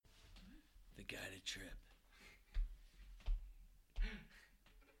guided trip.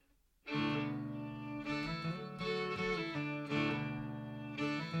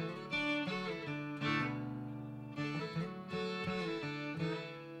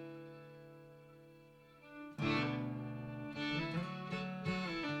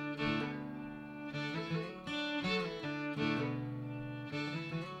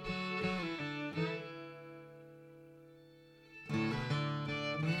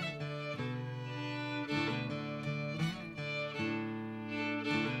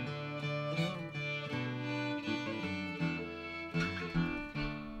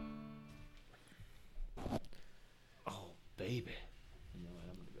 Baby. You know what?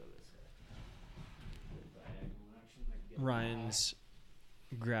 I'm gonna go this way. Ryan's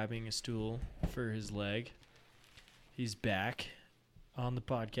grabbing a stool for his leg. He's back on the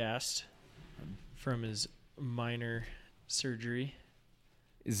podcast from his minor surgery.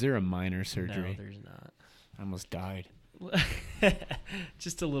 Is there a minor surgery? No, there's not. I almost died.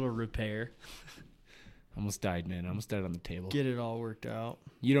 Just a little repair. Almost died, man. I almost died on the table. Get it all worked out.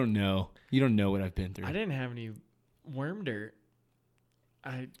 You don't know. You don't know what I've been through. I didn't have any worm dirt.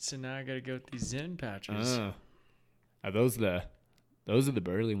 So now I gotta go with these Zen patches. Are those are the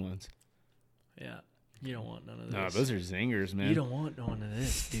burly ones? Yeah, you don't want none of this. No, those are zingers, man. You don't want none of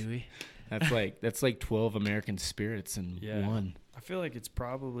this, Dewey. That's like 12 American spirits in one. I feel like it's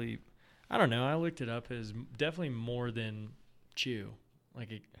probably, I don't know. I looked it up as definitely more than chew,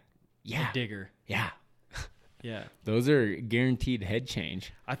 like a digger. Yeah. Yeah. Those are guaranteed head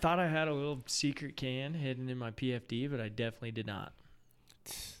change. I thought I had a little secret can hidden in my PFD, but I definitely did not.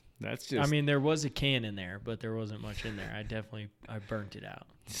 That's just. I mean, there was a can in there, but there wasn't much in there. I burnt it out.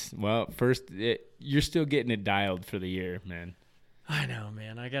 Well, you're still getting it dialed for the year, man. I know,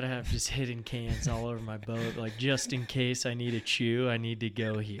 man. I gotta have just hidden cans all over my boat, like just in case I need a chew, I need to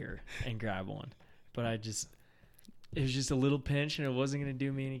go here and grab one. But it was just a little pinch, and it wasn't gonna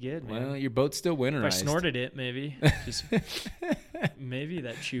do me any good, man. Well, your boat's still winterized. If I snorted it, maybe. Maybe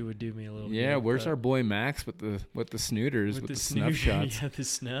that chew would do me a little bit. Yeah, where's our boy Max with the snooters, with the snuff shots? Yeah, the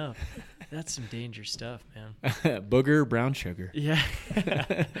snuff. That's some dangerous stuff, man. Booger, brown sugar. Yeah.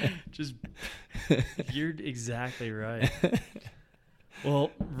 You're exactly right.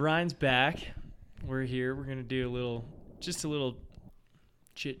 Well, Ryan's back. We're here. We're going to do a little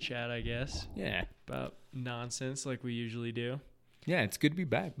chit chat, I guess. Yeah. About nonsense like we usually do. Yeah, it's good to be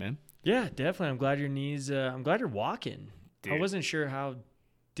back, man. Yeah, definitely. I'm glad your knees, I'm glad you're walking. Dude. I wasn't sure how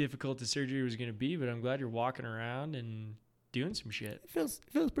difficult the surgery was going to be, but I'm glad you're walking around and doing some shit. It feels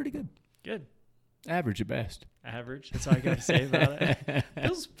pretty good. Good. Average at best. Average. That's all I got to say about it.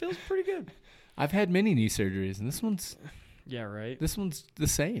 Feels pretty good. I've had many knee surgeries, and this one's This one's the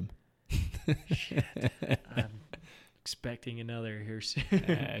same. Shit. I'm expecting another here soon.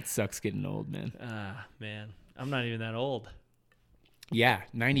 It sucks getting old, man. Man. I'm not even that old. Yeah,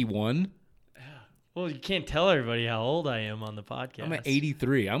 91. Well, you can't tell everybody how old I am on the podcast. I'm at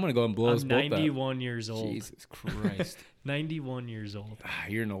 83. I'm going to go and blow us both up. I'm 91 years old. Jesus Christ. 91 years old.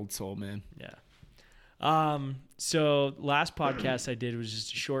 You're an old soul, man. Yeah. So last podcast I did was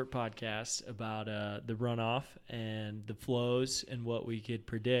just a short podcast about the runoff and the flows and what we could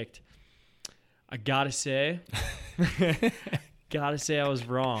predict. I gotta say I was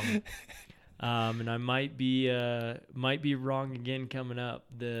wrong. And I might be wrong again coming up.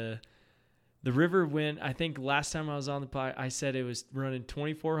 The river went, I think last time I was on the pod, I said it was running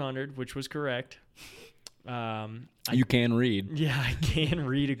 2,400, which was correct. You can read. Yeah, I can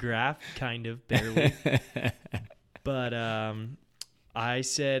read a graph, kind of, barely. But I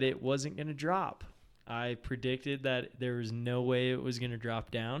said it wasn't going to drop. I predicted that there was no way it was going to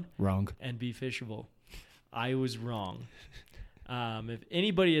drop down. Wrong. And be fishable. I was wrong. If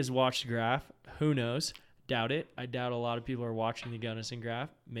anybody has watched the graph, who knows? Doubt it. I doubt a lot of people are watching the Gunnison graph.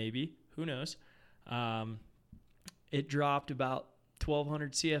 Maybe. Who knows? It dropped about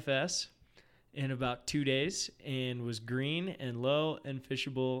 1,200 CFS in about 2 days and was green and low and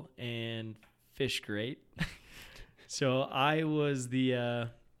fishable and fished great. So I was the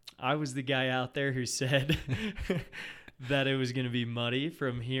guy out there who said that it was going to be muddy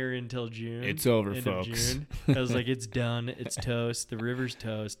from here until June. It's over, end folks. Of June. I was like, it's done. It's toast. The river's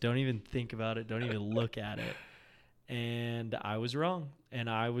toast. Don't even think about it. Don't even look at it. And I was wrong. And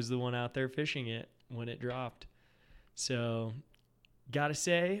I was the one out there fishing it when it dropped. So, gotta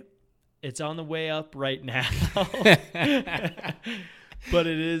say, it's on the way up right now. But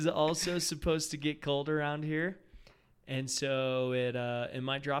it is also supposed to get cold around here. And so it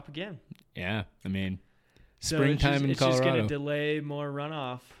might drop again. Yeah, I mean, so springtime in it's Colorado. It's just going to delay more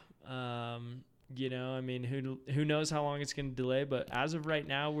runoff I mean, who knows how long it's going to delay, but as of right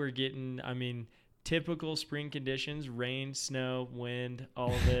now, we're getting, I mean, typical spring conditions: rain, snow, wind,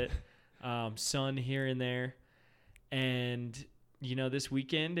 all of it, sun here and there. And, this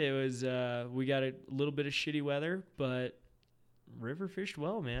weekend it was, we got a little bit of shitty weather, but river fished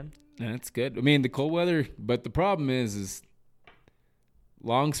well, man. That's good. I mean, the cold weather, but the problem is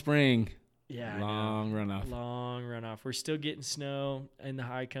long spring. Yeah. Long runoff. Long runoff. We're still getting snow in the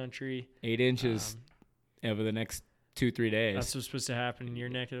high country. 8 inches over the next 2-3 days. That's what's supposed to happen in your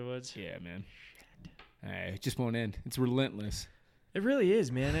neck of the woods. Yeah, man. It just won't end. It's relentless. It really is,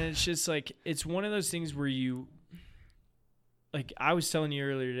 man. And it's just like, it's one of those things where like I was telling you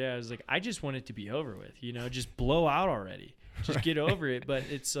earlier today, I was like, I just want it to be over with, just blow out already. Just get over it. But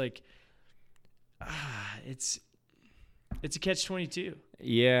it's like, it's a catch-22.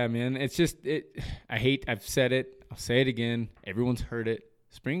 Yeah, man. It's just, I've said it. I'll say it again. Everyone's heard it.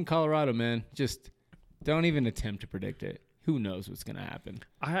 Spring in Colorado, man. Just don't even attempt to predict it. Who knows what's going to happen?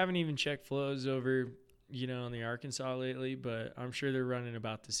 I haven't even checked flows over, on the Arkansas lately, but I'm sure they're running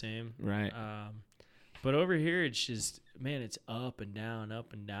about the same. Right. But over here, it's just, man, it's up and down,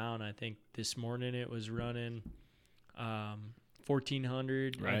 up and down. I think this morning it was running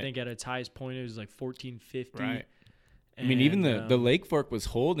 1,400. Right. I think at its highest point, it was like 1,450. Right. I mean, even the Lake Fork was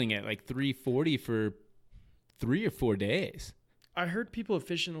holding at like 340 for 3 or 4 days. I heard people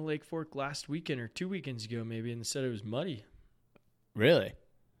fishing the Lake Fork last weekend or 2 weekends ago maybe, and said it was muddy. Really?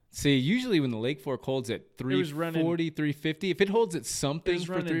 See, usually when the Lake Fork holds at 340, 350, if it holds at something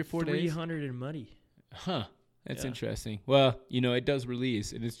for 3 or 4 days. 300 and muddy. Huh. That's interesting. Well, it does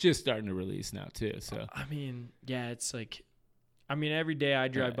release, and it's just starting to release now too. So I mean, yeah, it's like, every day I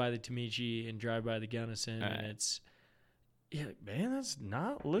drive by the Tamichi and drive by the Gunnison, and it's, man, that's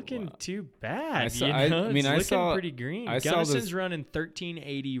not looking too bad. It's looking pretty green. Gunnison's running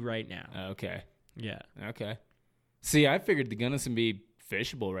 1380 right now. Okay. Yeah. Okay. See, I figured the Gunnison be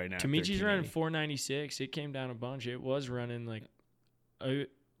fishable right now. Tamichi's running 496. It came down a bunch. It was running like,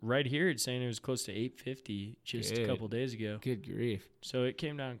 right here it's saying it was close to 850 just a couple days ago. Good grief. So it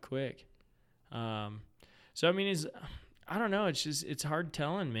came down quick. So I mean, I don't know. It's hard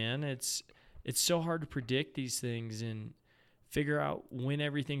telling, man. It's so hard to predict these things and figure out when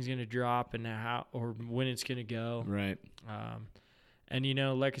everything's going to drop and how, or when it's going to go. Right.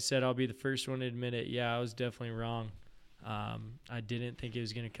 And like I said, I'll be the first one to admit it. Yeah, I was definitely wrong. I didn't think it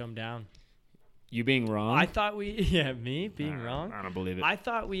was going to come down. You being wrong? I thought me being wrong. I don't believe it. I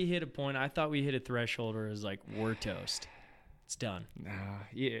thought we hit a point. I thought we hit a threshold where it was like, we're toast. It's done.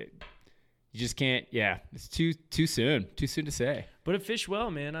 Yeah. You just can't. Yeah, it's too soon. Too soon to say. But it fished well,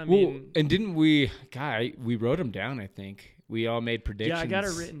 man. I mean, and didn't we? God, we wrote them down. I think we all made predictions. Yeah, I got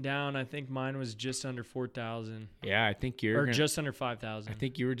it written down. I think mine was just under 4,000. Yeah, I think just under 5,000. I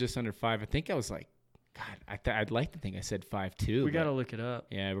think you were just under 5. I think I was like, God, I'd like to think I said 5.2. We got to look it up.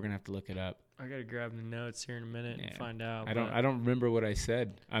 Yeah, we're gonna have to look it up. I got to grab the notes here in a minute and find out. I don't remember what I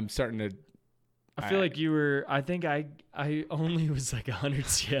said. I'm starting to. I feel like you were. I think I only was like 100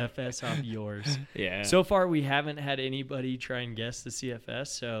 CFS off yours. Yeah. So far, we haven't had anybody try and guess the CFS.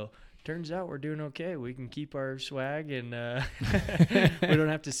 So turns out we're doing okay. We can keep our swag, and we don't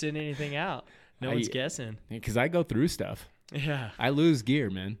have to send anything out. No one's guessing. Because I go through stuff. Yeah. I lose gear,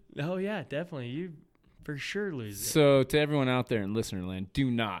 man. Oh yeah, definitely. You for sure lose it. So to everyone out there in listener land, do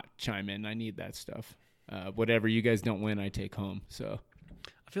not chime in. I need that stuff. Whatever you guys don't win, I take home. So.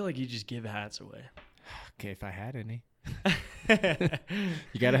 I feel like you just give hats away. Okay, if I had any.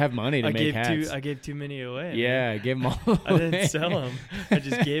 You got to have money to make hats. I gave too many away. Yeah, I gave them all away. I didn't sell them. I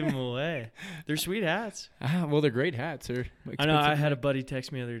just gave them away. They're sweet hats. Well, they're great hats. I know. I had a buddy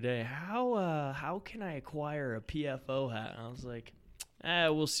text me the other day. How can I acquire a PFO hat? And I was like,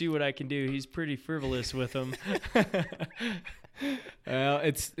 we'll see what I can do. He's pretty frivolous with them. Well,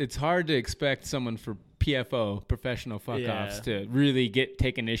 it's hard to expect someone for PFO, professional fuck-offs, to really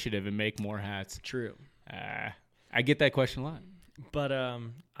take initiative and make more hats. True. I get that question a lot. But,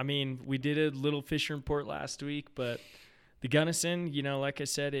 I mean, we did a little fisher report last week, but the Gunnison, like I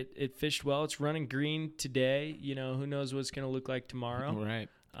said, it fished well. It's running green today. Who knows what it's going to look like tomorrow. Right.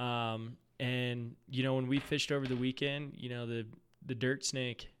 And, when we fished over the weekend, the dirt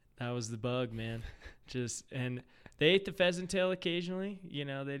snake, that was the bug, man. And they ate the pheasant tail occasionally.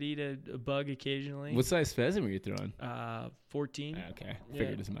 They'd eat a bug occasionally. What size pheasant were you throwing? 14. Okay,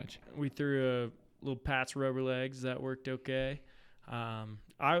 figured as much. We threw a little Pat's rubber legs. That worked okay. I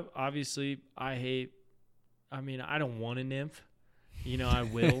don't want a nymph. I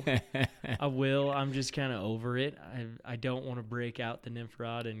will. I will. I'm just kind of over it. I don't want to break out the nymph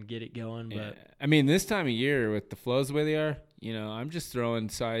rod and get it going. But I mean, this time of year with the flows the way they are, I'm just throwing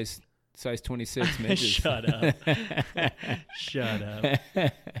size size 26 midgets. Shut up. Shut up.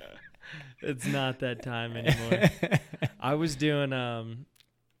 It's not that time anymore. I was doing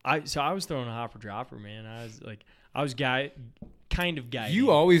I was throwing a hopper dropper, man. I was kind of guiding.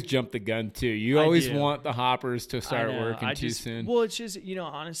 You always jump the gun too. You always do. want the hoppers to start working too soon. Well, it's just,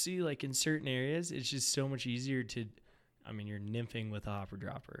 honestly, like in certain areas, it's just so much easier to, you're nymphing with a hopper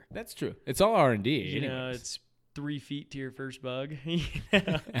dropper. That's true. It's all R&D. You know, it's 3 feet to your first bug.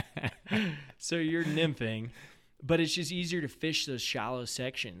 So you're nymphing, but it's just easier to fish those shallow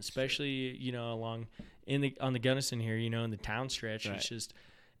sections, especially, along on the Gunnison here, in the town stretch. Right. It's just,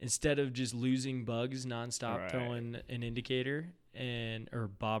 instead of just losing bugs nonstop, throwing an indicator or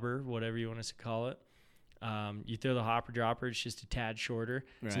bobber, whatever you want us to call it. You throw the hopper dropper, it's just a tad shorter.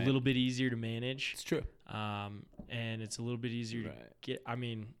 It's a little bit easier to manage. It's true. And it's a little bit easier to get.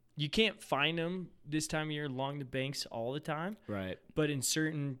 You can't find them this time of year along the banks all the time. Right. But in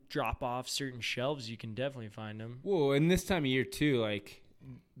certain drop-offs, certain shelves, you can definitely find them. Well, and this time of year too, like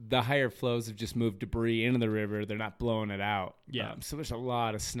the higher flows have just moved debris into the river. They're not blowing it out. Yeah. So there's a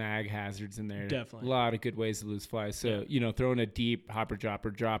lot of snag hazards in there. Definitely. A lot of good ways to lose flies. So, throwing a deep hopper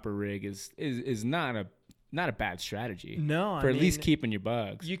dropper rig is not a bad strategy. No, for at least keeping your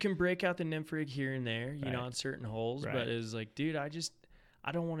bugs. You can break out the nymph rig here and there, on certain holes, but it's like, dude,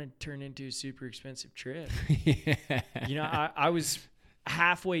 I don't want to turn into a super expensive trip. I was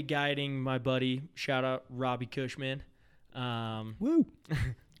halfway guiding my buddy. Shout out Robbie Cushman. Woo.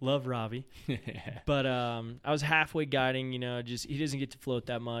 Love Robbie. But I was halfway guiding, he doesn't get to float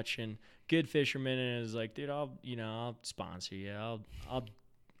that much, and good fisherman, and is like, dude, I'll sponsor you. I'll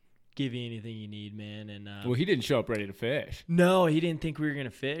give you anything you need, man. And well, he didn't show up ready to fish. No, he didn't think we were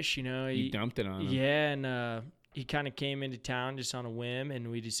gonna fish. He dumped it on him. Yeah, and he kind of came into town just on a whim, and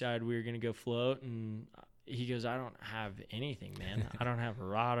we decided we were gonna go float. And he goes, I don't have anything, man. I don't have a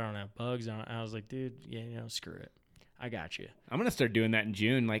rod. I don't have bugs. I was like, dude, screw it. I got you. I'm gonna start doing that in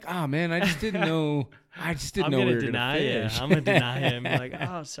June. Like, oh man, I just didn't know. I just didn't know we were gonna fish. I'm gonna deny him. Like,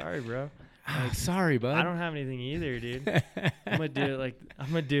 oh, sorry, bro. Like, sorry, bud. I don't have anything either, dude. I'm gonna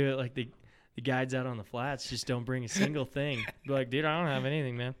do it like the guides out on the flats. Just don't bring a single thing. Be like, dude, I don't have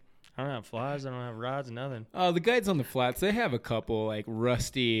anything, man. I don't have flies. I don't have rods. Nothing. Oh, the guides on the flats, they have a couple like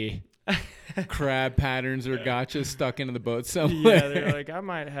rusty crab patterns or gotchas stuck into the boat somewhere. Yeah, they're like, I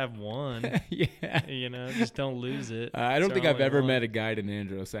might have one. Yeah. Just don't lose it. I don't think I've ever met a guide in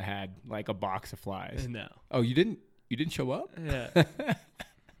Andros that had like a box of flies. No. Oh, you didn't show up? Yeah.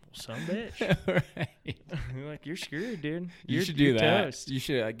 Some bitch. Right. You're like, you're screwed, dude. You should do that. Toast. You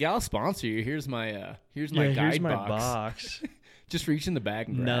should. I'll sponsor you. Here's my guide here's my box. Just reach in the bag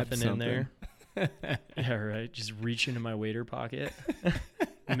and grab nothing something. in there. Yeah, right. Just reach into my waiter pocket.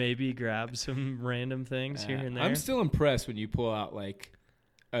 Maybe grab some random things here and there. I'm still impressed when you pull out like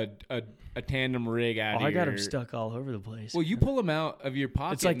a tandem rig out of I got them stuck all over the place. Well, you pull them out of your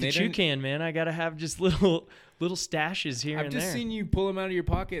pocket. It's like the toucan, man. I got to have just little stashes here and there. I've just seen you pull them out of your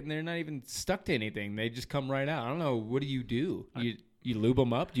pocket, and they're not even stuck to anything. They just come right out. I don't know. What do? You lube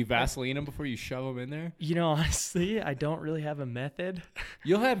them up? Do you Vaseline them before you shove them in there? Honestly, I don't really have a method.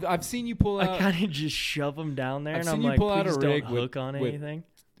 I've seen you pull out. I kind of just shove them down there, I've and seen I'm you like, pull out please a rig don't hook on anything.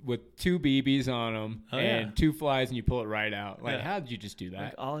 With 2 BBs on them and 2 flies, and you pull it right out. Like, how did you just do that?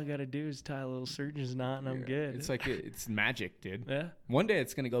 Like, all I got to do is tie a little surgeon's knot, and I'm good. It's like it's magic, dude. Yeah. One day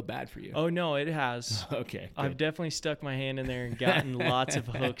it's going to go bad for you. Oh, no, it has. Okay. Good. I've definitely stuck my hand in there and gotten lots of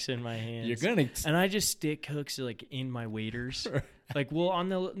hooks in my hands. You're going to. And I just stick hooks like in my waders. Like, well, on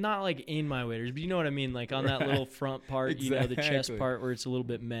the, not like in my waders, but you know what I mean? Like on that little front part, the chest part where it's a little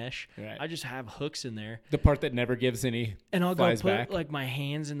bit mesh. Right. I just have hooks in there. The part that never gives any and I'll go put back. like my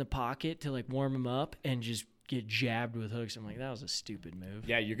hands in the pocket to like warm them up and just get jabbed with hooks. I'm like, that was a stupid move.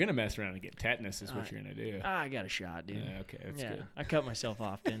 Yeah, you're going to mess around and get tetanus is what you're going to do. I got a shot, dude. Yeah, okay, that's good. I cut myself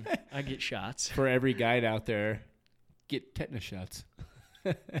often. I get shots. For every guide out there, get tetanus shots.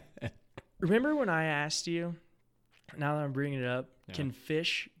 Remember when I asked you, now that I'm bringing it up, can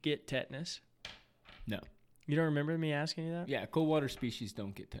fish get tetanus? No. You don't remember me asking you that? Yeah, cold water species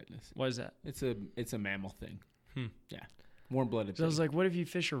don't get tetanus. Why is that? It's a mammal thing. Yeah. Warm-blooded. So I was like, what if you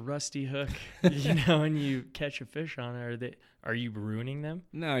fish a rusty hook, and you catch a fish on it? Are you ruining them?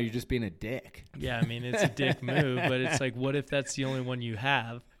 No, you're just being a dick. Yeah, I mean, it's a dick move, but it's like, what if that's the only one you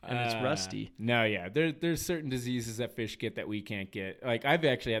have and it's rusty? No, yeah. There's certain diseases that fish get that we can't get. Like, I've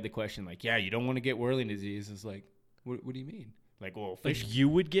actually had the question, like, yeah, you don't want to get whirling disease. It's like, what do you mean? Like, well, fish. Like you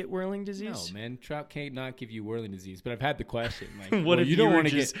would get whirling disease? No, man. Trout can't not give you whirling disease. But I've had the question. Like, what if you don't want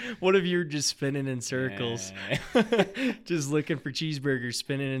to get? What if you're just spinning in circles, just looking for cheeseburgers,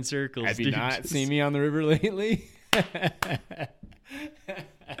 spinning in circles? Have you not seen me on the river lately?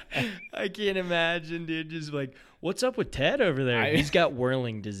 I I can't imagine, dude. Just like, what's up with Ted over there? He's got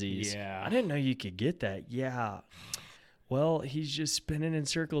whirling disease. Yeah. I didn't know you could get that. Yeah. Well, he's just spinning in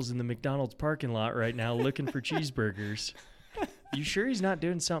circles in the McDonald's parking lot right now looking for cheeseburgers. You sure he's not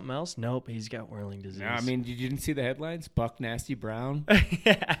doing something else? Nope, he's got whirling disease. No, I mean, you didn't see the headlines? Buck Nasty Brown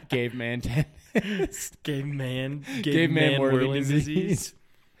gave man Gave man whirling disease.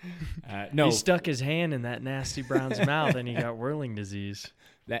 No, he stuck his hand in that Nasty Brown's mouth and he got whirling disease.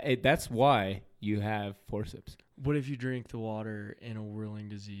 That's why you have forceps. What if you drink the water in a whirling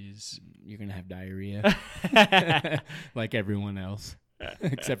disease? You're gonna have diarrhea, like everyone else,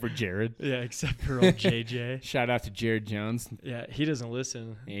 except for Jared. Yeah, except for old JJ. Shout out to Jared Jones. Yeah, he doesn't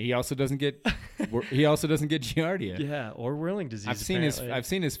listen. He also doesn't get Giardia. Yeah, or whirling disease. I've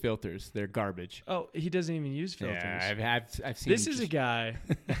seen his filters. They're garbage. Oh, he doesn't even use filters. Yeah, I've seen. This is a guy.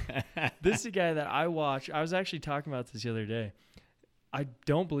 This is a guy that I watch. I was actually talking about this the other day. I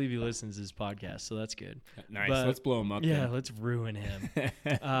don't believe he listens to this podcast, so that's good. Nice. But, let's blow him up. Yeah, then. let's ruin him.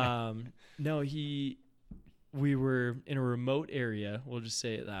 No, we were in a remote area. We'll just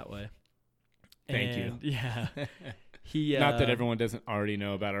say it that way. Thank you. Yeah. He Not that everyone doesn't already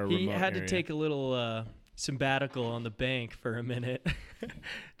know about our remote area. He had to take a little sabbatical on the bank for a minute.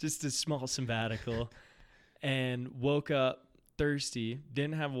 Just a small sabbatical. And woke up thirsty.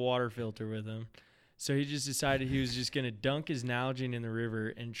 Didn't have a water filter with him. So he just decided he was just going to dunk his Nalgene in the river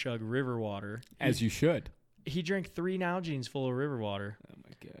and chug river water. As you should. He drank 3 Nalgenes full of river water. Oh my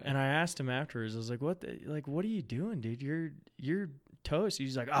god! And I asked him afterwards. I was like, "What? What are you doing, dude? You're toast."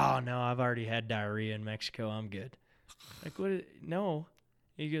 He's like, "Oh no, I've already had diarrhea in Mexico. I'm good." Like, what? No.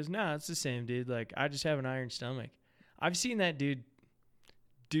 He goes, "No, it's the same, dude. Like, I just have an iron stomach." I've seen that dude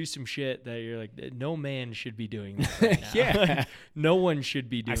do some shit that you're like, no man should be doing that right now. Yeah. Like, no one should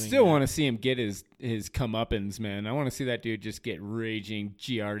be doing that. I still want to see him get his comeuppance, man. I want to see that dude just get raging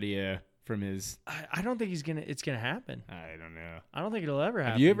Giardia from his... I don't think it's gonna happen. I don't know. I don't think it'll ever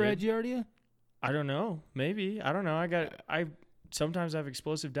happen. Have you ever had Giardia? I don't know. Maybe. I don't know. I sometimes have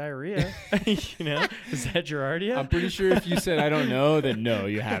explosive diarrhea. You know? Is that Giardia? I'm pretty sure if you said I don't know, then no,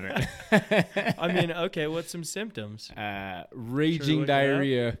 you haven't. I mean, okay, what's some symptoms? Raging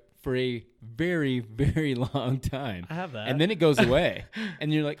diarrhea for a very, very long time. I have that. And then it goes away.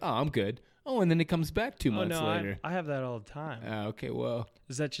 And you're like, oh, I'm good. Oh, and then it comes back 2 months later. I have that all the time. Okay, well.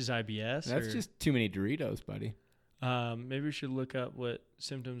 Is that just IBS? That's just too many Doritos, buddy. Maybe we should look up what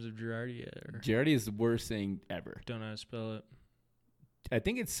symptoms of Giardia are. Giardia is the worst thing ever. Don't know how to spell it. I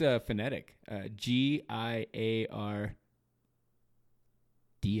think it's phonetic. Giar.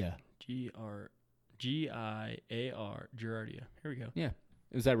 Dia. Giar. Giardia. Here we go. Yeah.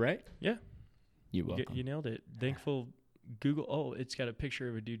 Is that right? Yeah. You're welcome. You nailed it. Thankful Google. Oh, it's got a picture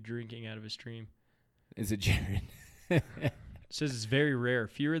of a dude drinking out of a stream. Is it Jared? It says it's very rare.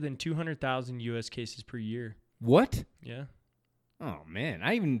 Fewer than 200,000 U.S. cases per year. What? Yeah. Oh, man.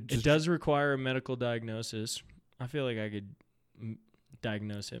 It does require a medical diagnosis. I feel like I could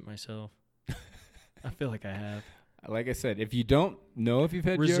diagnose it myself. I feel like I have. Like I said, if you don't know if you've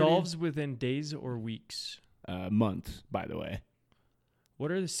had resolves within days or weeks. Months, by the way.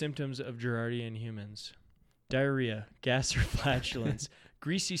 What are the symptoms of Giardia in humans? Diarrhea, gas or flatulence,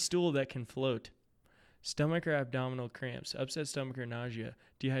 greasy stool that can float, stomach or abdominal cramps, upset stomach or nausea,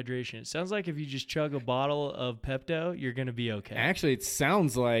 dehydration. It sounds like if you just chug a bottle of Pepto, you're going to be okay. Actually, it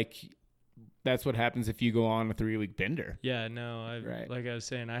sounds like that's what happens if you go on a 3-week bender. Yeah, no, like I was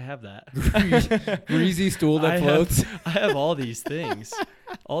saying, I have that. Greasy stool that floats. I have all these things.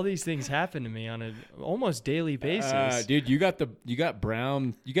 All these things happen to me on an almost daily basis. Dude, you got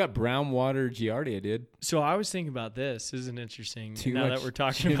brown water Giardia, dude. So I was thinking about this. Isn't it interesting? Too now much that we're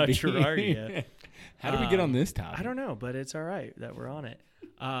talking about Giardia. How did we get on this topic? I don't know, but it's all right that we're on it.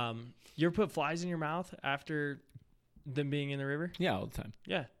 You ever put flies in your mouth after them being in the river? Yeah, all the time.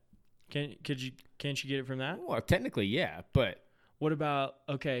 Yeah. Can't you get it from that? Well, technically, yeah, but what about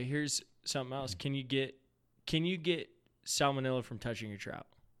here's something else. Can you get salmonella from touching a trout?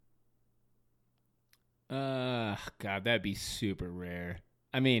 God, that'd be super rare.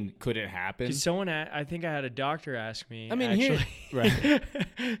 I mean, could it happen? Because I think I had a doctor ask me. I mean, actually, right?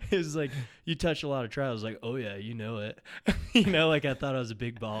 It was like, you touch a lot of trout. I was like, oh yeah, you know it. You know, like I thought I was a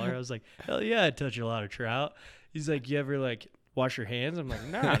big baller. I was like, hell yeah, I touch a lot of trout. He's like, you ever like wash your hands? I'm like,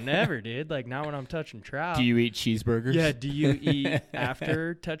 nah, never, dude. Like, not when I'm touching trout. Do you eat cheeseburgers? Yeah. Do you eat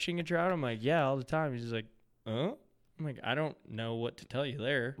after touching a trout? I'm like, yeah, all the time. He's like, huh? I'm like, I don't know what to tell you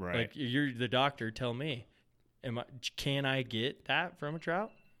there. Right. Like, you're the doctor. Tell me. Can I get that from a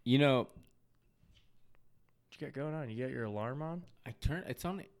trout? You know. What you got going on? You got your alarm on? It's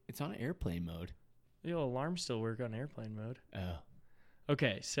on airplane mode. Your alarm still work on airplane mode. Oh.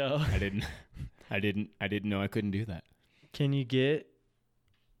 Okay, so I didn't know I couldn't do that. can you get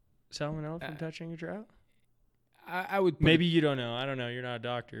salmonella from touching a trout? I would Maybe you don't know. I don't know. You're not a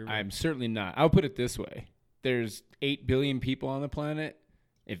doctor. But I'm certainly not. I'll put it this way. There's 8 billion people on the planet.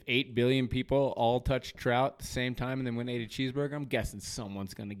 If 8 billion people all touch trout at the same time and then went and ate a cheeseburger, I'm guessing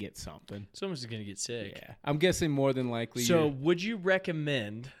someone's going to get something. someone's going to get sick. Yeah. I'm guessing more than likely. So would you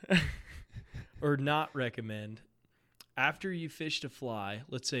recommend or not recommend after you fished a fly,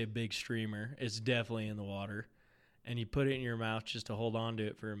 let's say a big streamer, it's definitely in the water, and you put it in your mouth just to hold on to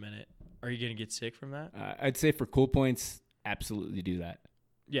it for a minute, are you going to get sick from that? I'd say for cool points, absolutely do that.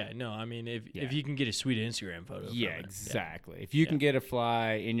 Yeah, no, I mean, if you can get a sweet Instagram photo. Yeah, from it. exactly. If you can get a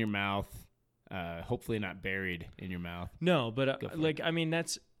fly in your mouth, hopefully not buried in your mouth. No, but I mean,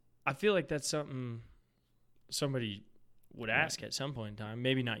 I feel like that's something somebody would ask at some point in time.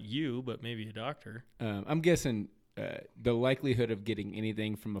 Maybe not you, but maybe a doctor. I'm guessing the likelihood of getting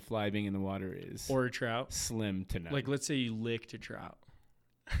anything from a fly being in the water is or a trout slim to none. Like, let's say you licked a trout.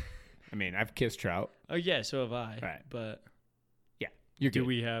 I mean, I've kissed trout. Oh yeah, so have I. Right, but yeah, you're good. Do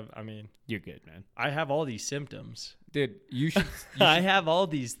we have? I mean, you're good, man. I have all these symptoms. Dude, you should. I have all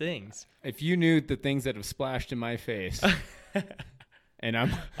these things. If you knew the things that have splashed in my face, and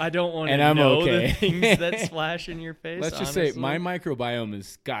I don't want to I'm know okay. the things that splash in your face. Let's just say my microbiome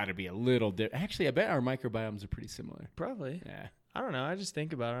has got to be a little different. Actually, I bet our microbiomes are pretty similar. Probably. Yeah. I don't know. I just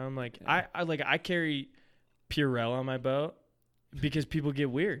think about it. I'm like, I carry Purell on my boat because people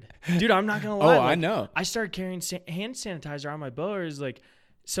get weird. Dude, I'm not gonna lie. I know. I started carrying hand sanitizer on my boat. It was like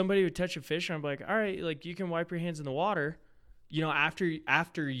somebody would touch a fish, and I'm like, all right, like you can wipe your hands in the water,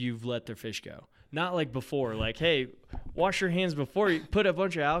 after you've let the fish go, not like before. Like, hey, wash your hands before you put a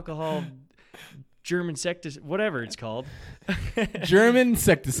bunch of alcohol, German insecticide, whatever it's called. German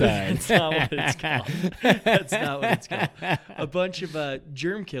insecticide. That's not what it's called. That's not what it's called. A bunch of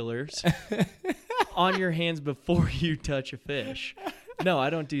germ killers on your hands before you touch a fish. No, I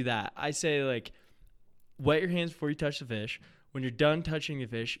don't do that. I say, like, wet your hands before you touch the fish. When you're done touching the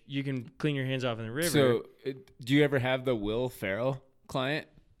fish, you can clean your hands off in the river. So, do you ever have the Will Ferrell client?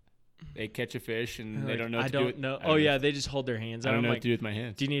 They catch a fish and they don't know what to do. I don't know. Oh, yeah, they just hold their hands. I don't know like, what to do with my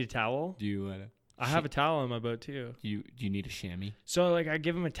hands. do you need a towel? Do you? I have a towel on my boat, too. Do you need a chamois? So, like, I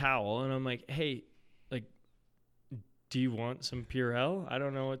give him a towel, and I'm like, hey, like, do you want some Purell? I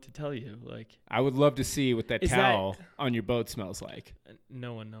don't know what to tell you. Like, I would love to see what that towel on your boat smells like.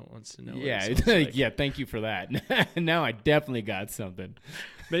 No one wants to know. Yeah, what it smells like. Yeah. Thank you for that. Now I definitely got something.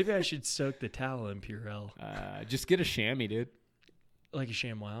 Maybe I should soak the towel in Purell. Just get a chamois, dude. Like a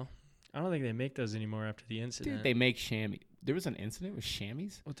ShamWow. I don't think they make those anymore after the incident. Dude, they make chamois. There was an incident with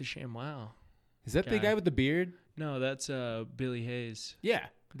chamois? With the ShamWow. Is that the guy with the beard? No, that's Billy Hayes. Yeah.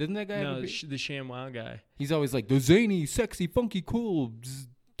 Doesn't that guy have a beard? The ShamWow guy. He's always like, the zany, sexy, funky, cool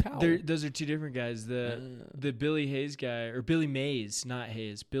towel. Those are two different guys. The Billy Hayes guy, or Billy Mays, not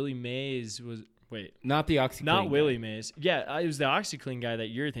Hayes. Billy Mays was, wait. Not the OxyClean Not guy. Willie Mays. Yeah, it was the OxyClean guy that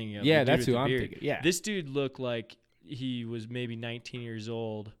you're thinking of. Yeah, that's who I'm thinking. Yeah. This dude looked like he was maybe 19 years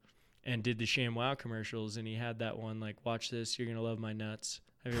old and did the ShamWow commercials, and he had that one, like, watch this, you're going to love my nuts.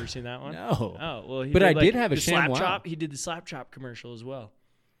 Have you ever seen that one? No. Oh, well, but I did have a ShamWow. ShamWow. He did the Slap Chop commercial as well.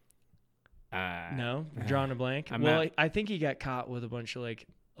 No? I'm Drawing a blank? not. I think he got caught with a bunch of, like,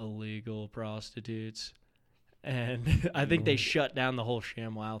 illegal prostitutes. And I think they shut down the whole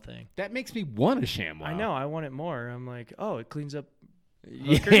ShamWow thing. That makes me want a ShamWow. I know. I want it more. I'm like, oh, it cleans up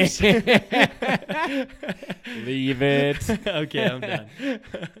Yeah. hookers. Leave it. Okay, I'm done.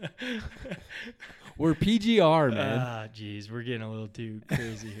 We're PGR, man. Ah, geez, we're getting a little too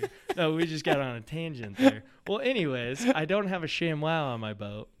crazy here. No, we just got on a tangent there. Well, anyways, I don't have a ShamWow on my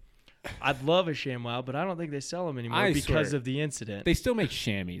boat. I'd love a ShamWow, but I don't think they sell them anymore because of the incident. They still make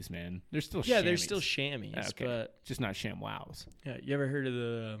chamois, man. They're still chamois. They're still chamois, okay. but just not ShamWows. Yeah, you ever heard of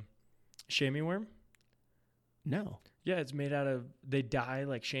the chamois worm? No. Yeah, it's made out of, they dye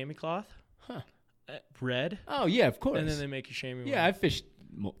like chamois cloth. Huh. Red. Oh, yeah, of course. And then they make a chamois worm. Yeah, I've fished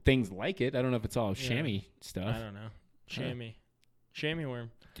things like it. I don't know if it's all chamois stuff. I don't know. Chamois. Chamois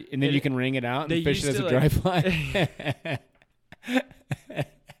worm. And then you can wring it out and fish it as a dry fly.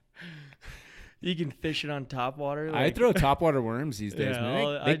 You can fish it on top water. I throw topwater worms these days,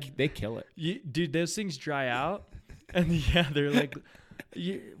 man. They kill it. Dude, those things dry out. And they're like,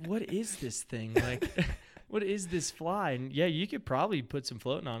 what is this thing? Like, what is this fly? And yeah, you could probably put some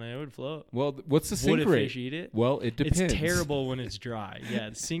floating on it. It would float. Well, what's the sink rate? Would a fish eat it? Well, it depends. It's terrible when it's dry. Yeah,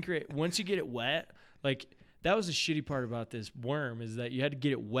 the sink rate, once you get it wet, like, that was the shitty part about this worm is that you had to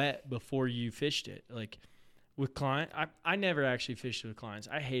get it wet before you fished it. Like, with client, I never actually fished with clients.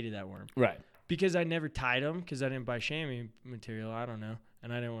 I hated that worm. Right. because I never tied them because I didn't buy chamois material. I don't know.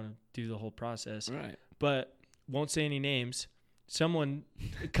 And I didn't want to do the whole process. Right. But won't say any names.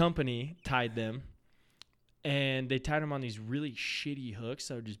 A company tied them, and they tied them on these really shitty hooks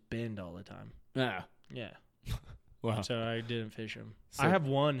that would just bend all the time. Ah. Yeah. Wow. So I didn't fish them. So, I have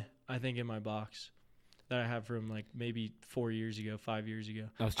one, I think, in my box that I have from like maybe 4 years ago, 5 years ago.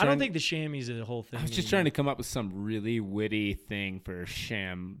 I don't think the chamois is the whole thing. I was just trying to come up with some really witty thing for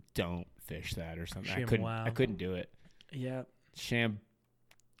sham. Don't fish that or something. I couldn't do it. Yeah. Sham.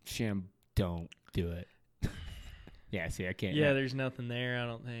 Don't do it. Yeah. See, I can't. Yeah. There's nothing there. I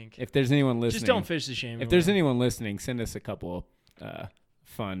don't think. If there's anyone listening, just don't fish the chamois. If there's anyone listening, send us a couple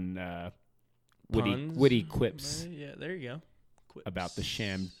fun witty quips. Yeah. There you go. Quips. About the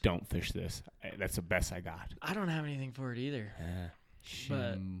sham. Don't fish this. That's the best I got. I don't have anything for it either.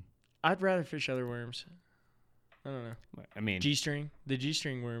 But Sham. I'd rather fish other worms. I don't know. I mean, G-string. The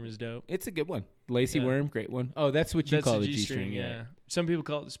G-string worm is dope. it's a good one. Lacy worm, great one. Oh, that's what you call the G-string. Yeah. Some people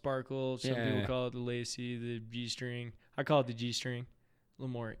call it the sparkle. Some people call it the lacy, the G-string. I call it the G-string. A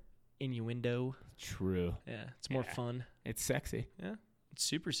little more innuendo. True. Yeah, it's more fun. It's sexy. Yeah, it's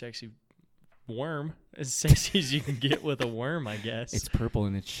super sexy. Worm, as sexy as you can get with a worm, I guess. It's purple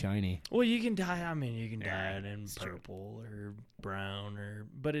and it's shiny. Well, you can dye. I mean, you can dye it in purple or brown,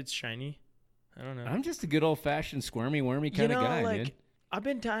 but it's shiny. I don't know. I'm just a good old fashioned squirmy, wormy kind of guy, man. I've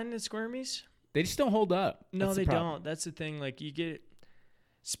been tying the squirmies. They just don't hold up. No, they don't. That's the thing. Like you get,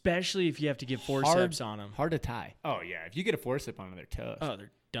 especially if you have to get forceps on them. Hard to tie. Oh yeah, if you get a forcep on them, they're toast. Oh,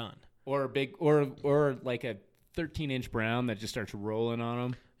 they're done. Or a big, or like a 13-inch brown that just starts rolling on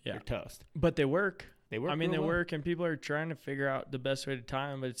them. Yeah, they're toast. But they work. They work. I mean, they work, and people are trying to figure out the best way to tie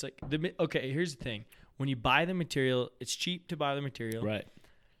them. But it's like okay. Here's the thing: when you buy the material, it's cheap to buy the material. Right.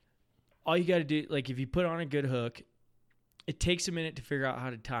 All you got to do, like if you put on a good hook, it takes a minute to figure out how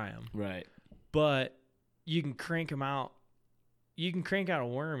to tie them. Right. But you can crank them out. You can crank out a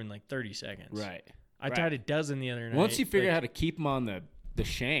worm in like 30 seconds. Right. I tied a dozen the other night. Once you figure out how to keep them on the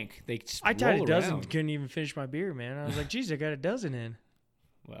shank, they just I tied roll a dozen. around. Couldn't even finish my beer, man. I was like, geez, I got a dozen in.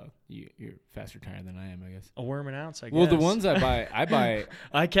 Well, you're faster tired than I am, I guess. A worm an ounce, I guess. Well, the ones I buy.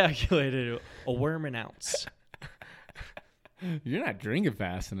 I calculated a worm an ounce. You're not drinking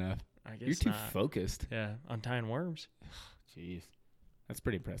fast enough. I guess you're too not. focused. Yeah, on tying worms. Jeez. That's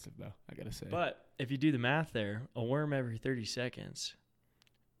pretty impressive, though, I got to say. But if you do the math there, a worm every 30 seconds,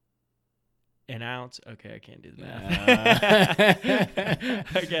 an ounce. Okay, I can't do the math.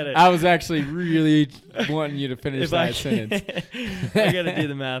 I get it. I was actually really wanting you to finish that sentence. I got to do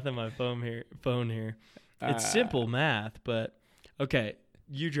the math on my phone here. It's simple math, but okay,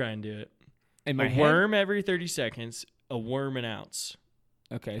 you try and do it. In my worm every 30 seconds, a worm an ounce.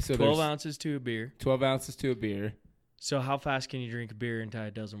 Okay, so 12 ounces to a beer. 12 ounces to a beer. So how fast can you drink a beer and tie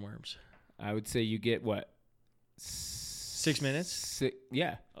a dozen worms? I would say you get what? 6 minutes?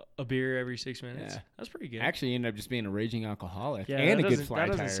 Yeah. A beer every 6 minutes? Yeah. That's pretty good. Actually, you end up just being a raging alcoholic and a good fly tire.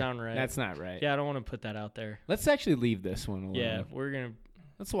 That doesn't sound right. That's not right. Yeah, I don't want to put that out there. Let's actually leave this one alone. Yeah,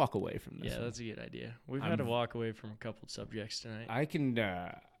 let's walk away from this. Yeah, one. that's a good idea. We've had to walk away from a couple subjects tonight. I can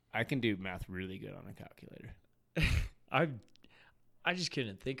do math really good on a calculator. I just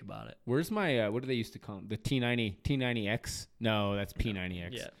couldn't think about it. Where's my what do they used to call them? The T90X? No, that's P90X.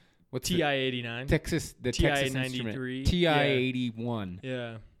 Yeah. What's TI-89? Texas TI-93. Instrument. TI-81.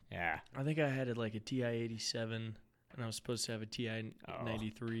 Yeah. Yeah. I think I had it like a TI-87, and I was supposed to have a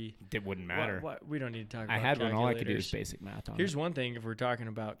TI-93. It wouldn't matter. What? We don't need to talk about I had one. All I could do calculators. is basic math on Here's it. one thing if we're talking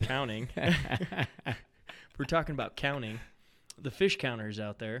about counting. If we're talking about counting, the fish counters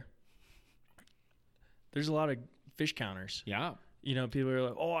out there, there's a lot of fish counters. Yeah. You know, people are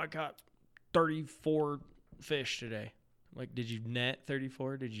like, oh, I got 34 fish today. Like, did you net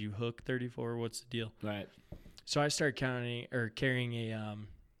 34? Did you hook 34? What's the deal? Right. So I started carrying a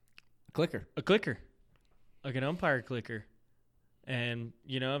clicker. A clicker. Like an umpire clicker. And,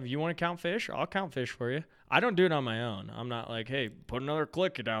 you know, if you want to count fish, I'll count fish for you. I don't do it on my own. I'm not like, hey, put another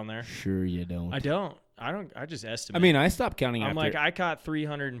clicker down there. Sure you don't. I don't. I just estimate. I mean, I stopped counting I'm after. like, I caught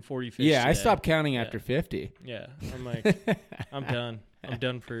 340 fish Yeah, today. I stopped counting after 50. Yeah. I'm like, I'm done. I'm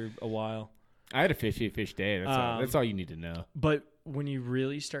done for a while. I had a 50 fish day. That's all you need to know. But when you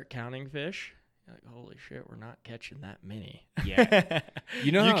really start counting fish, you're like, holy shit, we're not catching that many. Yeah.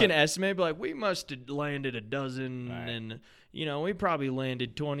 You know, you can estimate, but like, we must have landed a dozen, right. And, you know, we probably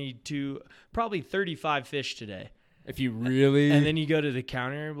landed 22, probably 35 fish today. If you really. And then you go to the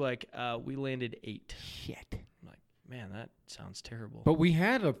counter, like, we landed 8. Shit. I'm like, man, that sounds terrible. But we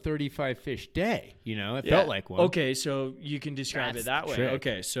had a 35 fish day. You know, it felt like one. Okay, so you can describe That's it that the way. trick.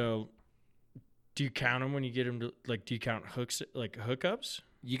 Okay, so do you count them when you get them to, like, do you count hooks, like hookups?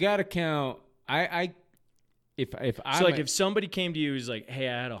 You got to count if somebody came to you who's like, hey,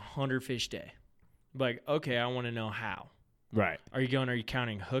 I had 100 fish day, like, okay, I want to know how. Right. Are you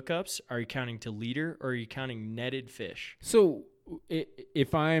counting hookups? Are you counting to leader? Or are you counting netted fish? So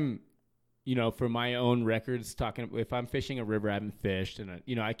if I'm, for my own records, if I'm fishing a river I haven't fished, and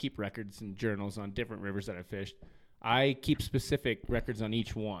I keep records and journals on different rivers that I've fished, I keep specific records on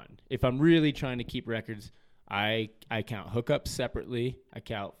each one. If I'm really trying to keep records, I count hookups separately. I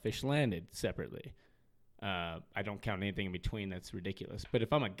count fish landed separately. I don't count anything in between. That's ridiculous. But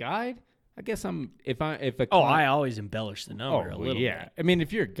if I'm a guide, I guess I always embellish the number a little bit. I mean,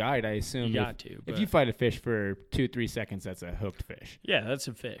 if you're a guide, I assume you got to. If you fight a fish for 2-3 seconds, that's a hooked fish. Yeah, that's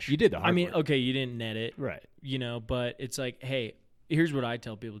a fish. You did the hard work. Okay, you didn't net it. Right. But it's like, hey, here's what I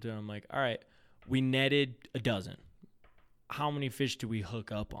tell people too. I'm like, all right, we netted a dozen. How many fish do we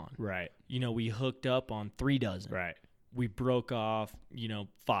hook up on? Right. We hooked up on 3 dozen. Right. We broke off,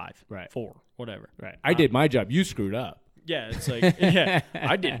 5. Right. 4, whatever. Right. I did my job. You screwed up. Yeah, it's like, yeah,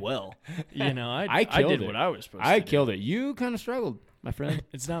 I did well. I did what I was supposed to do. I killed it. You kind of struggled, my friend.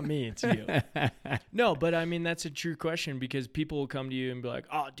 It's not me, it's you. No, but I mean, that's a true question because people will come to you and be like,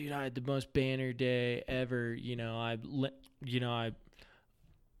 oh, dude, I had the most banner day ever. I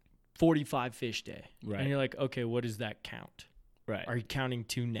 45 fish day. Right. And you're like, okay, what does that count? Right. Are you counting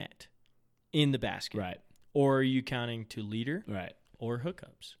to net in the basket? Right. Or are you counting to leader? Right. Or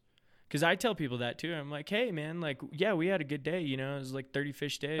hookups? Because I tell people that too. I'm like, hey, man, like, yeah, we had a good day. It was like 30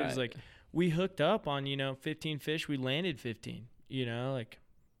 fish day. It was like we hooked up on, 15 fish. We landed 15. Like, it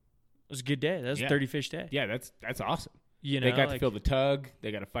was a good day. That was a 30 fish day. Yeah, that's awesome. They got to feel the tug.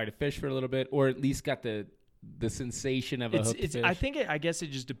 They got to fight a fish for a little bit, or at least got the sensation of a hooked fish. I guess it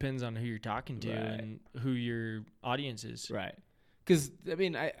just depends on who you're talking to and who your audience is. Right. Because, I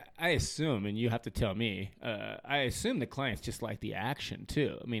mean, I assume, and you have to tell me, I assume the clients just like the action,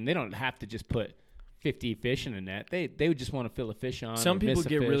 too. I mean, they don't have to just put 50 fish in a net. They would just want to fill a fish on. Some people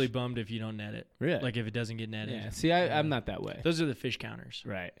get really bummed if you don't net it. Really? Like if it doesn't get netted. Yeah. See, I'm not that way. Those are the fish counters.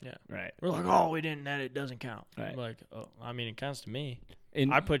 Right. Yeah. Right. We're like, oh, we didn't net it. It doesn't count. Right. I'm like, oh, I mean, it counts to me.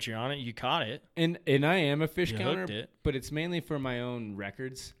 And I put you on it. You caught it. And I am a fish you counter, hooked it. But it's mainly for my own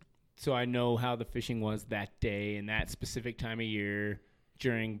records. So I know how the fishing was that day and that specific time of year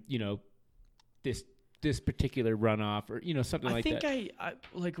during, this particular runoff or, something like that. I think I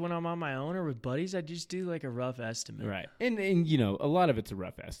like when I'm on my own or with buddies, I just do like a rough estimate. Right. And a lot of it's a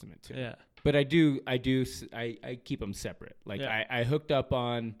rough estimate too. Yeah. But I keep them separate. Like I hooked up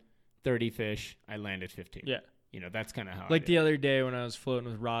on 30 fish. I landed 15. Yeah. That's kind of how like the other day when I was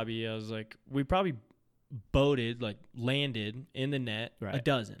floating with Robbie, I was like, we probably boated, like landed in the net a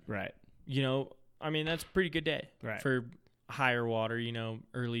dozen. Right. I mean, that's a pretty good day. Right. For higher water,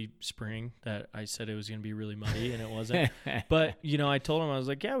 early spring that I said it was going to be really muddy and it wasn't. But, I told him, I was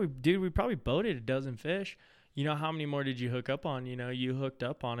like, yeah, we probably boated a dozen fish. How many more did you hook up on? You hooked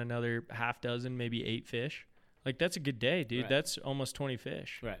up on another half dozen, maybe 8 fish. Like, that's a good day, dude. Right. That's almost 20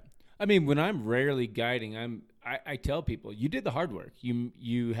 fish. Right. I mean, when I'm rarely guiding, I tell people, you did the hard work.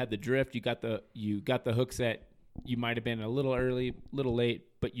 You had the drift, you got the hook set. You might have been a little early, little late,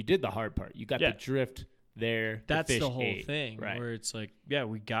 but you did the hard part. You got the drift there. That's the whole ate. thing, right. Where it's like, yeah,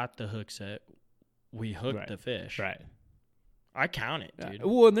 we got the hook set. We hooked the fish. Right. I count it, dude.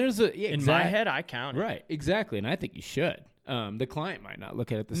 Well, and there's in my head, I count it. Right, exactly, and I think you should. The client might not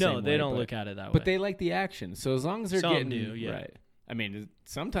look at it the same way. No, they don't look at it that way. But they like the action. So as long as they're Some getting do, yeah. right. I mean,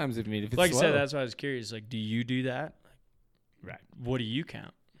 sometimes if it's like slow, I said, that's why I was curious. Like, do you do that? Right. What do you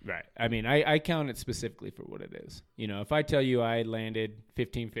count? Right. I mean, I count it specifically for what it is. If I tell you I landed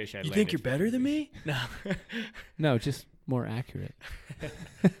 15 fish, You think you're better than me? No. No, just more accurate.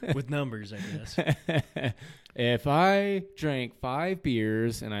 With numbers, I guess. If I drank 5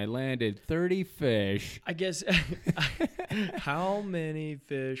 beers and I landed 30 fish. I guess, how many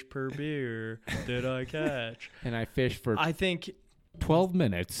fish per beer did I catch? And I fished for 12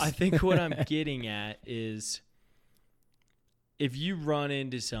 minutes. I think what I'm getting at is, if you run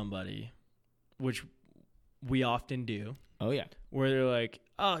into somebody, which we often do. Oh, yeah. Where they're like,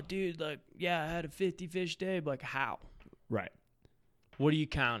 oh, dude, like, yeah, I had a 50 fish day. But like, how? Right. What are you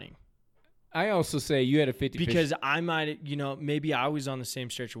counting? I also say you had a 50 because fish. I might, maybe I was on the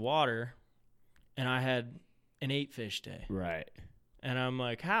same stretch of water and I had an 8 fish day. Right. And I'm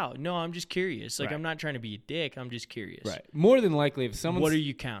like, how? No, I'm just curious. Like, right. I'm not trying to be a dick. I'm just curious. Right. More than likely, if someone. What are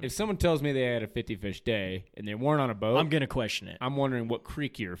you counting? If someone tells me they had a 50 fish day and they weren't on a boat, I'm going to question it. I'm wondering what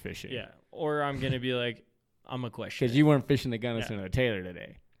creek you're fishing. Yeah. Or I'm going to be like, I'm going to question it. Because you weren't fishing the Gunnison or the Taylor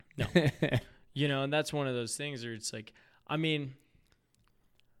today. No. And that's one of those things where it's like, I mean,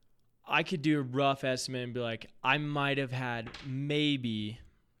 I could do a rough estimate and be like, I might have had maybe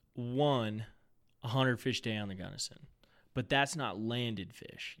one 100 fish day on the Gunnison. But that's not landed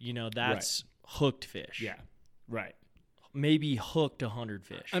fish. That's hooked fish. Yeah. Right. Maybe hooked 100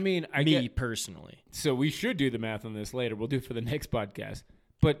 fish. I mean, personally. So we should do the math on this later. We'll do it for the next podcast.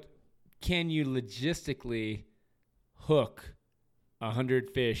 But can you logistically hook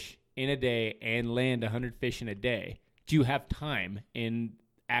 100 fish in a day and land 100 fish in a day? Do you have time in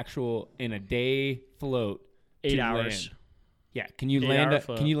a day float? 8 hours. Land? Yeah. Can you land?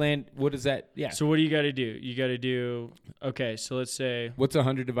 Can you land? What is that? Yeah. So what do you got to do? You got to do. Okay. So let's say. What's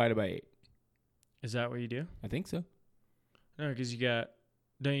 100 divided by 8? Is that what you do? I think so. No, because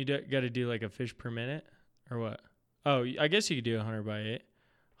don't you got to do like a fish per minute or what? Oh, I guess you could do 100 by 8.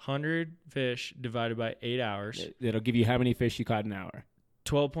 100 fish divided by 8 hours. It'll give you how many fish you caught an hour.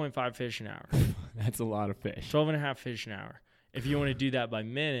 12.5 fish an hour. That's a lot of fish. 12 and a half fish an hour. If you want to do that by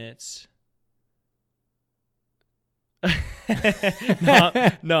minutes.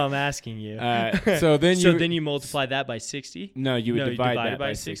 No, I'm asking you. So then you multiply that by 60? No, you would divide that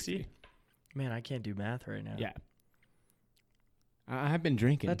by 60. Man, I can't do math right now. Yeah. I've been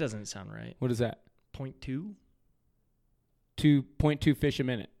drinking. That doesn't sound right. What is that? 0.2? 2.2 fish a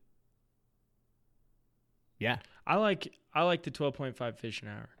minute. Yeah. I like the 12.5 fish an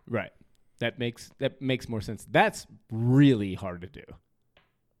hour. Right. That makes more sense. That's really hard to do.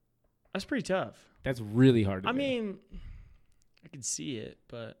 That's pretty tough. That's really hard to do. I mean, I can see it,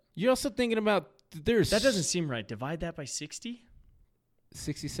 but you're also thinking about that doesn't seem right. Divide that by 60?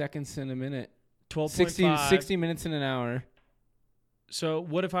 60 seconds in a minute. 12.5. 60 minutes in an hour. So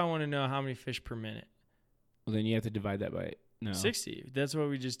what if I want to know how many fish per minute? Well, then you have to divide that by 60. That's what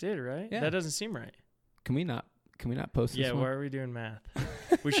we just did, right? Yeah. That doesn't seem right. Can we not post this Yeah, one? why are we doing math?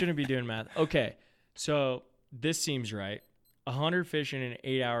 We shouldn't be doing math. Okay, so this seems right. 100 fish in an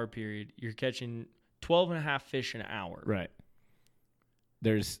 8-hour period. You're catching 12 and a half fish an hour. Right.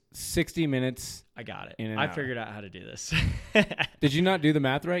 There's 60 minutes. I got it. In an I hour. figured out how to do this. Did you not do the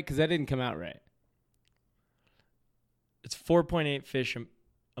math right? Because that didn't come out right. It's 4.8 fish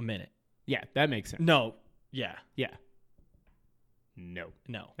a minute. Yeah, that makes sense. No. Yeah. Yeah. No.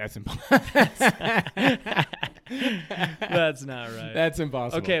 That's impossible. That's not right. That's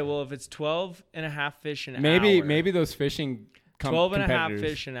impossible. Okay, well, if it's 12 and a half fish an hour. Maybe those fishing 12 and a half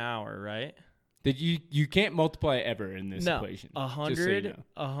fish an hour, right? That you can't multiply ever in this equation.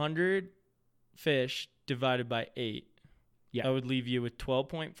 100 fish divided by 8. Yeah. That would leave you with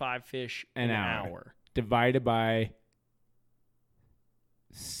 12.5 fish an hour. Divided by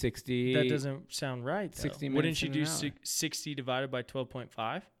 60. That doesn't sound right, though. 60 minutes. Wouldn't you in do an hour. 60 divided by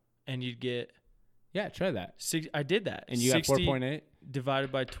 12.5? And you'd get... Yeah, try that. I did that. And you got 4.8?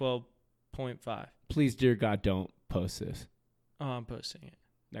 Divided by 12.5. Please, dear God, don't post this. Oh, I'm posting it.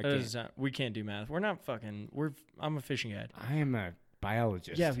 We can't do math. We're not fucking... I'm a fishing guide. I am a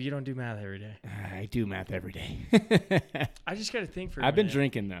biologist. Yeah, but you don't do math every day. I do math every day. I just got to think for a I've minute. been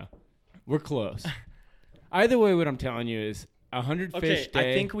drinking, though. We're close. Either way, what I'm telling you is 100 fish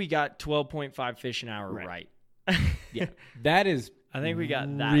day. I think we got 12.5 fish an hour right. Yeah, that is I think we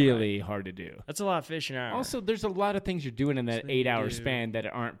got that really hard to do. That's a lot of fish an hour. Also, there's a lot of things you're doing in that 8-hour span that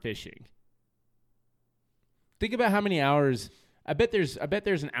aren't fishing. Think about how many hours. I bet there's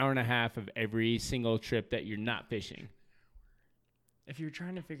an hour and a half of every single trip that you're not fishing. If you're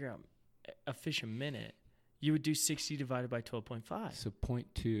trying to figure out a fish a minute, you would do 60 divided by 12.5. So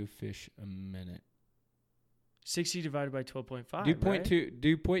 0.2 fish a minute. 60 divided by 12.5. Do 0.2.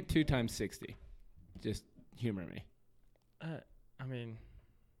 Do 0.2 times 60. Just humor me. I mean,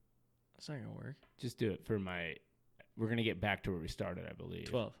 that's not gonna work. Just do it for my. We're gonna get back to where we started, I believe.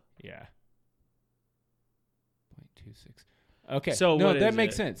 12. Yeah. 0.26. Okay. So no, what that is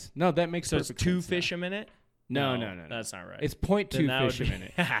makes it? sense. No, that makes perfect sense. So it's 2 fish a minute? No. That's not right. It's 0.2 fish a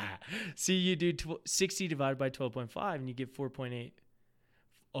minute. See, you do 60 divided by 12.5 and you get 4.8.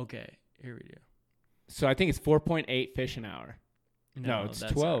 Okay, here we do. So I think it's 4.8 fish an hour. No, it's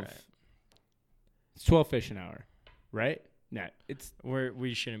that's 12. not right. It's 12 fish an hour, right? No, it's.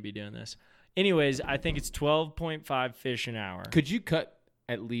 We shouldn't be doing this. Anyways, I think it's 12.5 fish an hour. Could you cut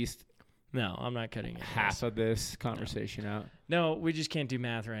at least? No, I'm not cutting it. Half of this conversation out. No, we just can't do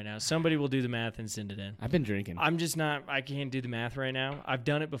math right now. Somebody will do the math and send it in. I've been drinking. I'm just not. I can't do the math right now. I've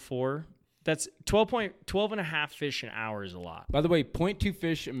done it before. That's 12 and a half fish an hour is a lot. By the way, 0.2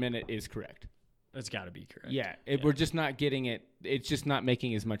 fish a minute is correct. That's got to be correct. Yeah, we're just not getting it. It's just not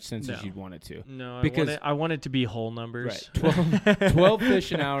making as much sense as you'd want it to. No, because I want it to be whole numbers. Right. 12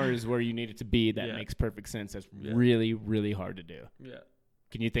 fish an hour is where you need it to be. That Yeah. makes perfect sense. That's really, really hard to do. Yeah.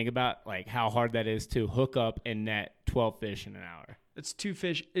 Can you think about like how hard that is to hook up and net 12 fish in an hour? It's 2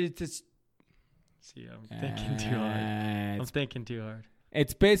 fish. It's see, I'm thinking too hard. I'm thinking too hard.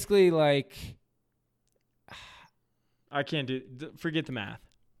 It's basically like I can't do. Forget the math.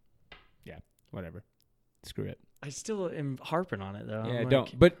 Yeah, whatever. Screw it. I still am harping on it though. Yeah, I'm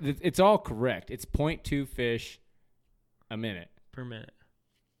don't. But it's all correct. It's 0.2 fish a minute per minute.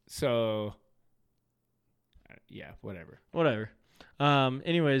 So, yeah, whatever.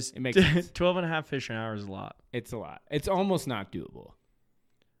 Anyways, it makes sense. 12 and a half fish an hour is a lot. It's a lot. It's almost not doable.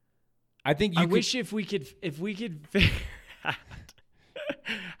 I think I wish if we could figure out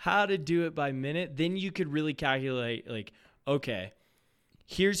how to do it by minute, then you could really calculate, like, okay,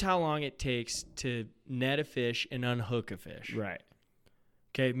 here's how long it takes to net a fish and unhook a fish. Right.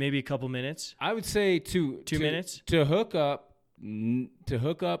 Okay, maybe a couple minutes. I would say 2 minutes to hook up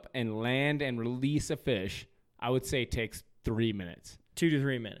and land and release a fish. I would say it takes 3 minutes. 2 to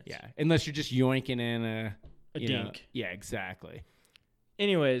 3 minutes. Yeah, unless you're just yoinking in a dink. Yeah, exactly.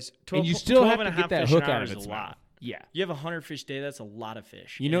 Anyways, 12, and you still have and to a get half that fish hook an hour out of is its a mouth. lot. Yeah. You have a 100-fish day, that's a lot of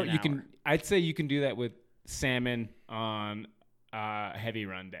fish. You know, I'd say you can do that with salmon on a heavy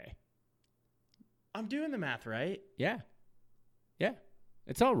run day. I'm doing the math right. Yeah. Yeah.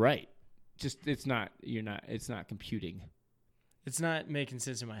 It's all right. Just it's not computing. It's not making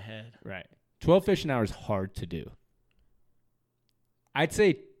sense in my head. Right. 12 fish an hour is hard to do. I'd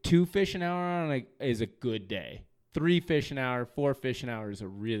say 2 fish an hour is a good day. 3 fish an hour, 4 fish an hour is a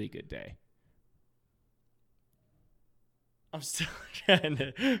really good day. I'm still trying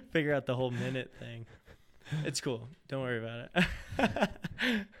to figure out the whole minute thing. It's cool. Don't worry about it.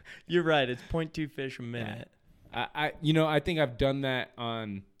 You're right. It's 0.2 fish a minute. Yeah. I think I've done that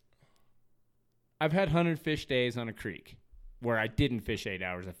I've had 100 fish days on a creek where I didn't fish 8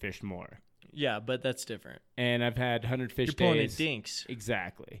 hours. I fished more. Yeah, but that's different. And I've had 100 fish You're days. pulling at dinks.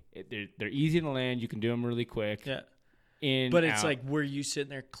 Exactly. They're easy to land. You can do them really quick. Yeah. But it's like, were you sitting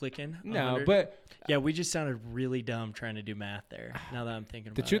there clicking? No, 100? but yeah, we just sounded really dumb trying to do math there. Now that I'm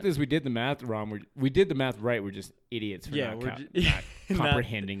thinking about it. The truth is, we did the math wrong. We did the math right. We're just idiots for not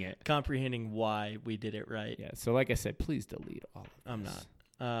comprehending it. Comprehending why we did it right. Yeah. So, like I said, please delete all of this.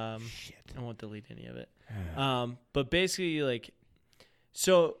 I'm not. Shit. I won't delete any of it. But basically, like,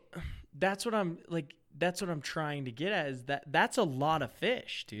 so that's what I'm trying to get at is that's a lot of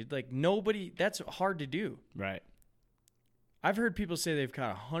fish, dude. Like that's hard to do. Right. I've heard people say they've caught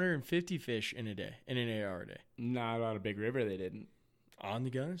 150 fish in a day, in an 8-hour day. Not on a big river, they didn't. On the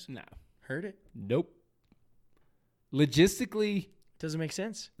Gunnison? No. Heard it? Nope. Logistically, doesn't make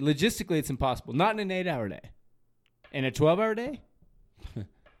sense. Logistically, it's impossible. Not in an 8-hour day. In a 12-hour day,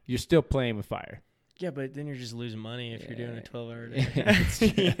 you're still playing with fire. Yeah, but then you're just losing money if you're doing a 12-hour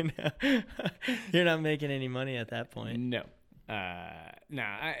day. You're not making any money at that point. No.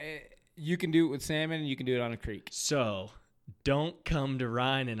 You can do it with salmon, and you can do it on a creek. So don't come to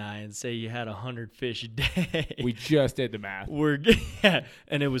Ryan and I and say you had 100 fish a day. We just did the math.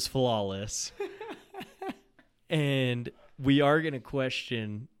 And it was flawless. And we are going to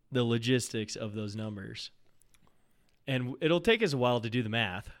question the logistics of those numbers. And it'll take us a while to do the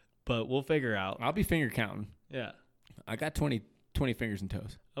math, but we'll figure out. I'll be finger counting. Yeah. I got 20 fingers and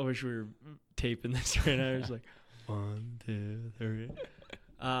toes. I wish we were taping this right now. It's like 1, 2, 3.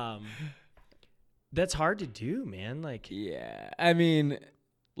 That's hard to do, man. Like, yeah, I mean,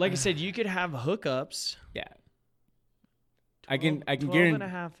 like I said, you could have hookups. Yeah, 12, I can 12 and a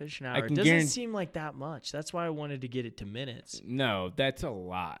half fish an hour. It doesn't seem like that much. That's why I wanted to get it to minutes. No, that's a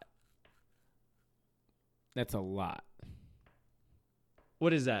lot. That's a lot.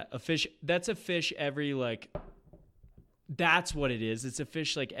 What is that? A fish? That's a fish every That's what it is. It's a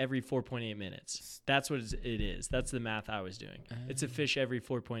fish every 4.8 minutes. That's what it is. That's the math I was doing. It's a fish every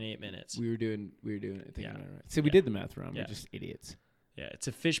 4.8 minutes. We were doing it. Yeah. Right. So we did the math wrong. Yeah. We're just idiots. Yeah, it's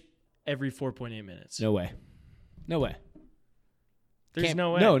a fish every 4.8 minutes. No way. There's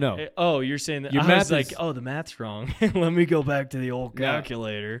no way. No. Oh, you're saying that? Your I math was the math's wrong. Let me go back to the old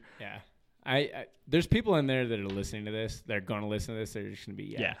calculator. Yeah. I there's people in there that are listening to this. They're going to listen to this. They're just going to be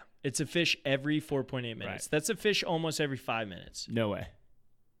yeah. It's a fish every 4.8 minutes. Right. That's a fish almost every 5 minutes. No way.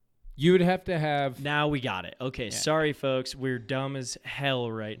 You would have to have... Now we got it. Okay, Sorry, folks. We're dumb as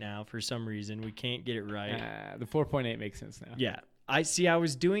hell right now for some reason. We can't get it right. The 4.8 makes sense now. Yeah. I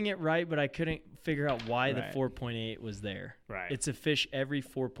was doing it right, but I couldn't figure out why the 4.8 was there. Right. It's a fish every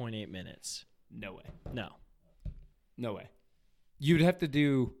 4.8 minutes. No way. No way. You'd have to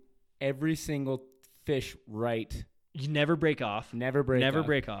do every single fish right... You never break off. Never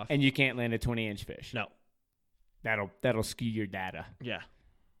break off. And you can't land a 20-inch fish. No. That'll skew your data. Yeah.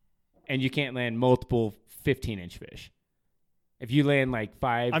 And you can't land multiple 15-inch fish. If you land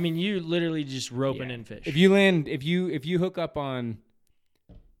 5... I mean, you literally just roping in fish. If you hook up on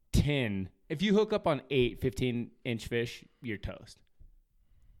 10, if you hook up on 8 15-inch fish, you're toast.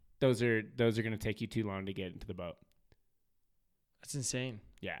 Those are going to take you too long to get into the boat. That's insane.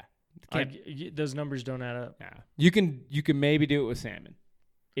 Yeah. Those numbers don't add up. Yeah. You can maybe do it with salmon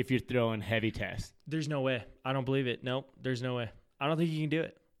if you're throwing heavy tests. There's no way. I don't believe it. Nope. There's no way. I don't think you can do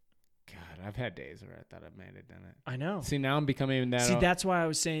it. God, I've had days where I thought I might have done it. I know. See, now I'm becoming that. See, that's why I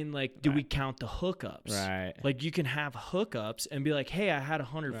was saying, like, do we count the hookups? Right. Like, you can have hookups and be like, hey, I had a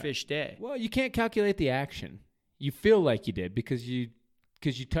 100-fish day. Well, you can't calculate the action. You feel like you did because you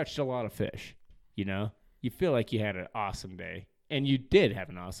touched a lot of fish, you know? You feel like you had an awesome day. And you did have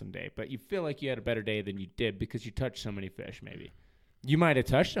an awesome day, but you feel like you had a better day than you did because you touched so many fish, maybe. You might have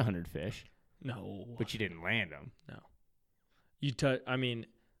touched 100 fish. No. But you didn't land them. No. You didn't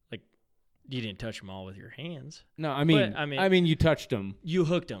touch them all with your hands. No, I mean, you touched them. You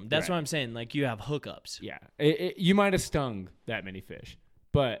hooked them. That's what I'm saying. Like, you have hookups. Yeah. You might have stung that many fish,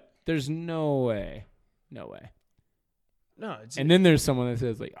 but there's no way. No way. No. And then there's someone that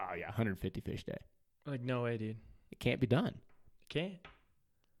says, like, oh, yeah, 150 fish day. Like, no way, dude. It can't be done. Can't.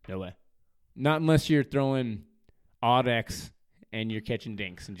 No way. Not unless you're throwing odd X and you're catching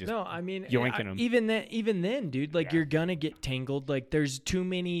dinks and just yoinking them. Even then, dude, like you're gonna get tangled. Like there's too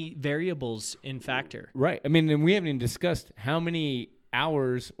many variables in factor. Right. I mean, and we haven't even discussed how many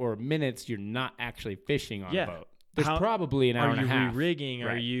hours or minutes you're not actually fishing on a boat. There's probably an hour and a half. Are you re-rigging?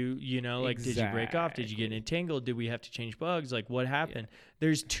 Right. Are you, like, did you break off? Did you get entangled? Did we have to change bugs? Like, what happened?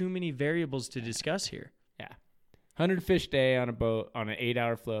 There's too many variables to discuss here. Yeah. 100 fish day on a boat on an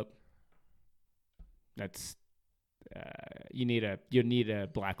 8-hour flip. That's you need a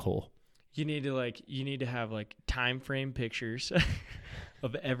black hole. You need to have like time frame pictures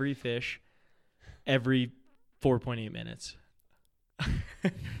of every fish every 4.8 minutes.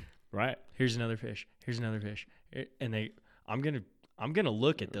 Right. Here's another fish. Here's another fish. And I'm gonna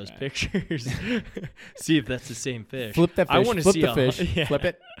look at those pictures, see if that's the same fish. Flip that fish. I want to see the fish. Yeah. Flip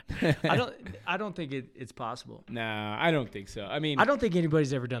it. I don't think it's possible. No, I don't think so. I mean, I don't think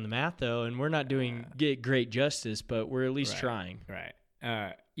anybody's ever done the math though, and we're not doing great justice, but we're at least trying. Right.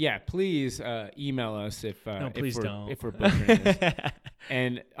 Yeah. Please email us if please don't. If we're butchering this.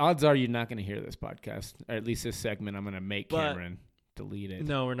 And odds are you're not going to hear this podcast, or at least this segment. I'm going to make Cameron delete it.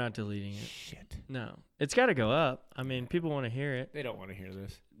 No, we're not deleting it. Shit. No, it's got to go up. I mean, people want to hear it. They don't want to hear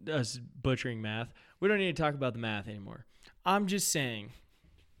this. Us butchering math. We don't need to talk about the math anymore. I'm just saying.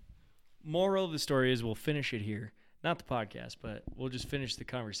 Moral of the story is we'll finish it here. Not the podcast, but we'll just finish the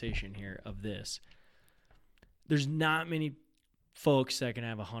conversation here of this. There's not many folks that can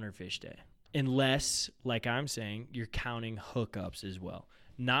have a 100-fish day. Unless, like I'm saying, you're counting hookups as well.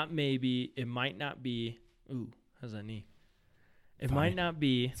 Not maybe. It might not be. Ooh, how's that knee? It might not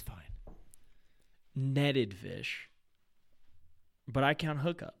be. It's fine. Netted fish. But I count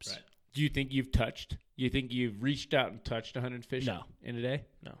hookups. Right. Do you think you've touched? You think you've reached out and touched 100 fish in a day?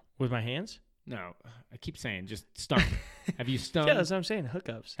 No. With my hands? No. I keep saying just stung. Have you stung? Yeah, that's what I'm saying.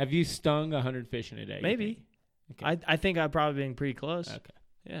 Hookups. Have you stung 100 fish in a day? Maybe. Okay. I think I've probably been pretty close. Okay.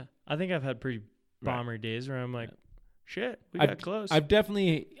 Yeah. I think I've had pretty bomber days where I'm like, shit, we got close. I've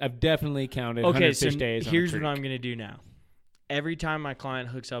definitely counted 100 fish days. Here's what I'm going to do now. Every time my client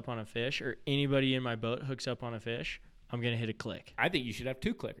hooks up on a fish or anybody in my boat hooks up on a fish, I'm going to hit a click. I think you should have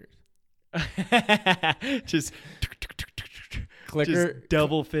 2 clickers. Just clicker, just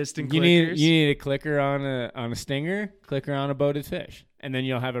double fisting clickers. You need a clicker on a stinger, clicker on a boated fish, and then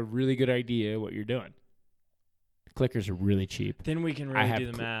you'll have a really good idea what you're doing. Clickers are really cheap. Then we can really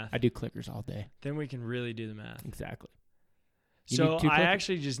do the math. I do clickers all day. Then we can really do the math. Exactly. So I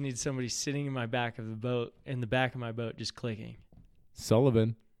actually just need somebody sitting in the back of my boat, just clicking.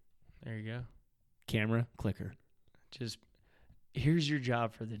 Sullivan. There you go. Camera, clicker. Just, here's your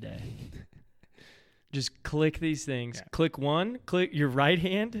job for the day. Just click these things. Yeah. Click one. Click your right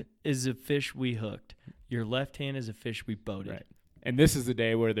hand is a fish we hooked. Your left hand is a fish we boated. Right. And this is the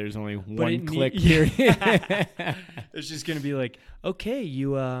day where there's only one click here. It's just going to be like, okay,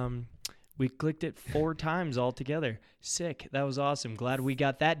 we clicked it 4 times altogether. Sick. That was awesome. Glad we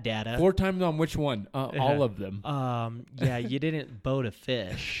got that data. 4 times on which one? All of them. Yeah, you didn't boat a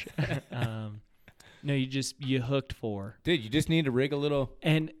fish. No, you hooked 4. Dude, you just need to rig a little.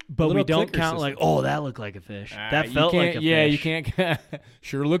 But we don't count system. Like, oh, that looked like a fish. That felt like a fish. Yeah, you can't.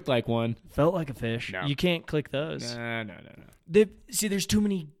 Sure looked like one. Felt like a fish. No. You can't click those. No. See, there's too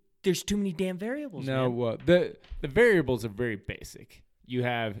many damn variables. No, well, the variables are very basic. You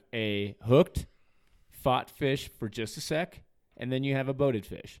have a hooked, fought fish for just a sec, and then you have a boated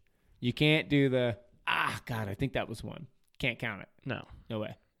fish. You can't do God, I think that was one. Can't count it. No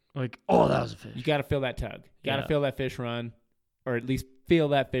way. Like, oh, that was a fish. You got to feel that tug. Got to feel that fish run, or at least feel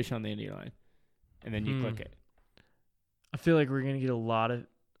that fish on the India line, and then you click it. I feel like we're going to get a lot of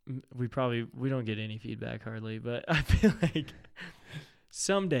we don't get any feedback hardly, but I feel like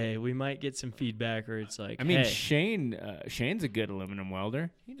someday we might get some feedback where it's like, I mean, hey, Shane's a good aluminum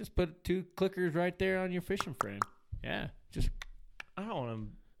welder. You just put 2 clickers right there on your fishing frame. Yeah, just I don't want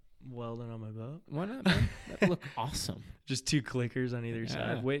them welding on my boat. why not, man? That'd look awesome. Just 2 clickers on either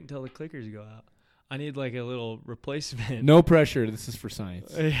side. Wait until the clickers go out. I need like a little replacement. No pressure. This is for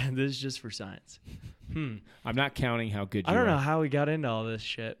science. Yeah, this is just for science. I'm not counting how good you are. I don't know how we got into all this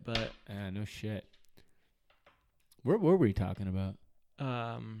shit, but no shit. What were we talking about?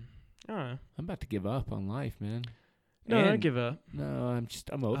 I don't know. I'm about to give up on life, man. No, don't give up. No,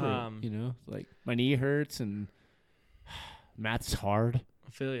 I'm over it. You know, like my knee hurts and math's hard.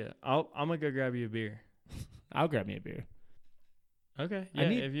 I feel you. I'm gonna go grab you a beer. I'll grab me a beer. Okay. Yeah.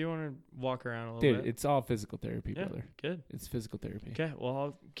 If you want to walk around a little bit. Dude, it's all physical therapy, yeah, brother. Good. It's physical therapy. Okay. Well,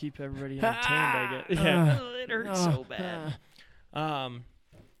 I'll keep everybody entertained. I guess. Yeah. It hurts so bad.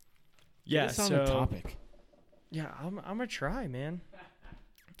 Yeah. Get us on the topic. Yeah, I'm gonna try, man.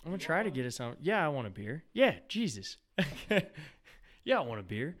 I'm gonna try to get us on. Yeah, I want a beer. Yeah, Jesus. Yeah, I want a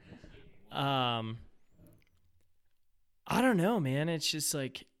beer. I don't know, man. It's just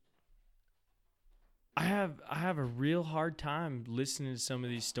like I have a real hard time listening to some of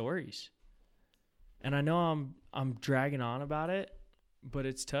these stories. And I know I'm dragging on about it, but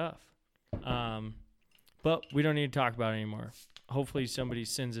it's tough. But we don't need to talk about it anymore. Hopefully somebody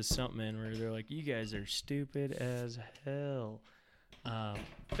sends us something in where they're like, you guys are stupid as hell.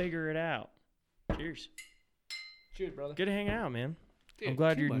 Figure it out. Cheers. Cheers, brother. Good to hang out, man. Dude, I'm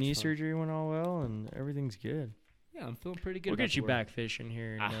glad too your much knee fun. surgery went all well and everything's good. Yeah, I'm feeling pretty good. We'll about get you the back fishing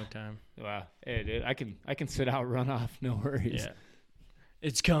here in no time. Wow. Hey, dude, I can sit out, run off, no worries. Yeah.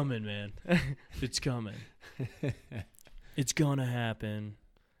 It's coming, man. It's coming. It's gonna happen.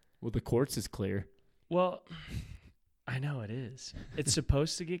 Well, the quartz is clear. Well, I know it is. It's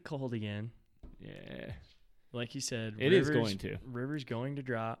supposed to get cold again. Yeah. Like you said, It is going to. River's going to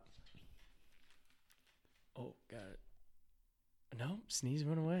drop. Oh, got it. No, sneeze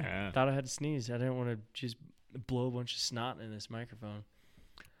went away. Yeah. Thought I had to sneeze. I didn't want to just blow a bunch of snot in this microphone.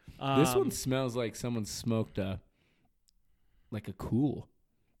 This one smells like someone smoked like a Cool.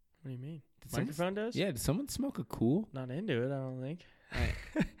 What do you mean? Did Microphone does? Yeah, did someone smoke a Cool? Not into it, I don't think.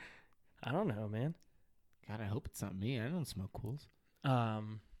 I don't know, man. God, I hope it's not me. I don't smoke Cools. I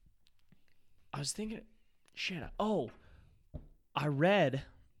was thinking, shit. Oh, I read.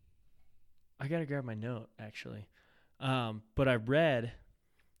 I gotta grab my note actually. But I read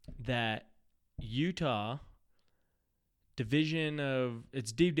that Utah Division of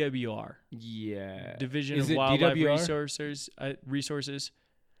it's DWR. Yeah. Division Is of it Wildlife DWR? Resources.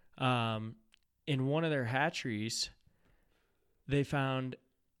 In one of their hatcheries, they found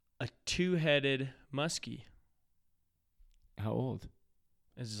a 2-headed muskie. How old?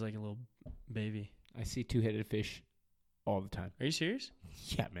 This is like a little baby. I see 2-headed fish all the time. Are you serious?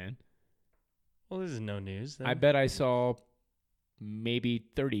 Yeah, man. Well, this is no news. Then. I bet I saw maybe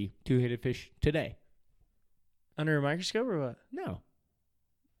 30 2-headed fish today. Under a microscope or what? No.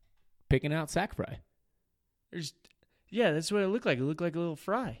 Picking out sack fry. Yeah, that's what it looked like. It looked like a little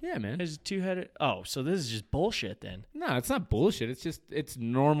fry. Yeah, man. There's a 2-headed. Oh, so this is just bullshit then. No, it's not bullshit. It's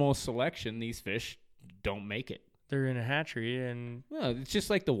normal selection. These fish don't make it. They're in a hatchery and No, it's just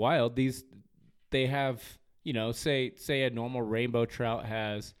like the wild. They have, say a normal rainbow trout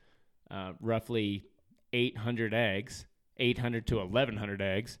has roughly 800 eggs, 800 to 1,100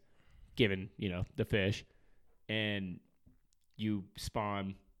 eggs, given, the fish, and you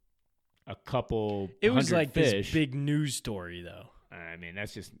spawn a couple it was like fish. this big news story though. I mean,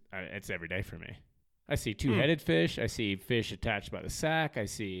 that's just it's every day for me. I see 2-headed fish. I see fish attached by the sack. I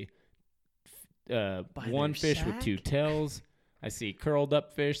see one fish with 2 tails. I see curled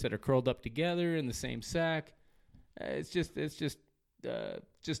up fish that are curled up together in the same sack. It's just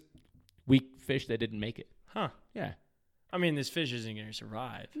weak fish that didn't make it. Huh. Yeah. I mean, this fish isn't going to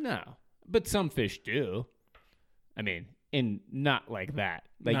survive. No, but some fish do. I mean, and not like that.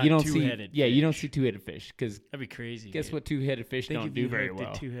 Like Not you don't two-headed see. Yeah, you don't fish. see 2-headed fish because That'd be crazy. guess dude. what? 2-headed fish Think don't if you do very hooked a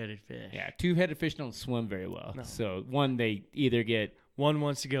well. 2-headed fish. Yeah, 2-headed fish don't swim very well. No. So one, they either get One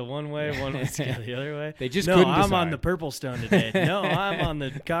wants to go one way, one wants to go the other way. They just no, couldn't I'm decide. on the purple stone today. No, I'm on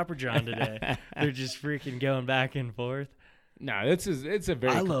the copper john today. They're just freaking going back and forth. No, it's a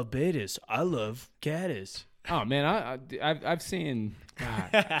very. I love betas. I love caddis. Oh man, I've seen. God,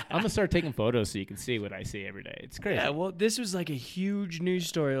 I'm gonna start taking photos so you can see what I see every day. It's crazy. Yeah, well, this was like a huge news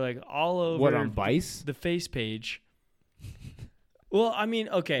story, like all over. What, on Vice? The face page. Well, I mean,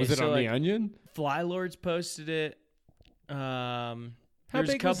 okay. Was it so on like, The Onion? Fly Lords posted it. How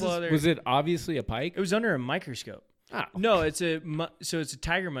There's big a couple was this? other. Was it obviously a pike? It was under a microscope. Oh. No, it's a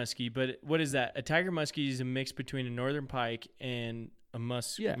tiger muskie, but what is that? A tiger muskie is a mix between a northern pike and a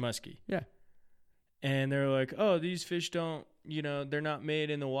muskie. Yeah. And they're like, oh, these fish don't, they're not made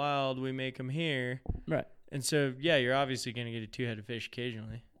in the wild. We make them here. Right. And so, yeah, you're obviously going to get a two-headed fish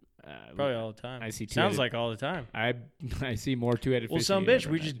occasionally. Probably all the time. I see Sounds like all the time. I see more two-headed fish. Well, some bitch,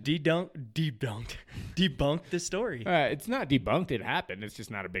 we just debunked the story. It's not debunked. It happened. It's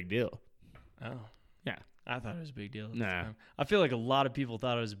just not a big deal. Oh. Yeah. I thought it was a big deal. Nah. I feel like a lot of people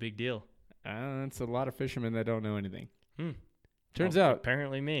thought it was a big deal. It's a lot of fishermen that don't know anything. Turns Well, out.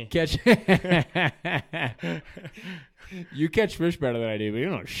 Apparently me. You catch fish better than I do, but you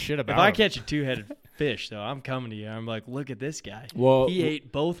don't know shit about If I them. catch a two-headed fish, though, I'm coming to you. I'm like, look at this guy. Well, he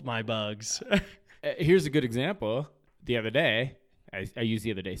ate both my bugs. Here's a good example. The other day, I used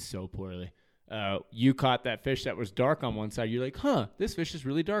the other day so poorly. You caught that fish that was dark on one side. You're like, this fish is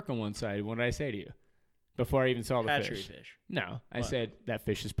really dark on one side. What did I say to you? Before I even saw the Hatchery fish. No, I said that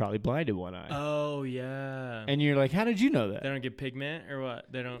fish is probably blind in one eye. Oh, yeah. And you're like, how did you know that? They don't get pigment or what?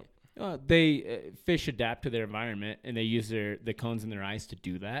 They don't. Fish adapt to their environment, and they use the cones in their eyes to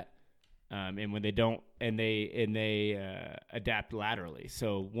do that. And when they don't, they adapt laterally.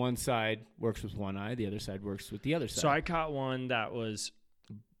 So one side works with one eye, the other side works with the other side. So I caught one that was.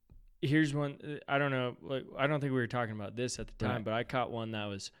 Here's one. I don't know. Like, I don't think we were talking about this at the time, Right. but I caught one that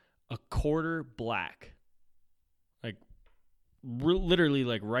was a quarter black. Like, literally,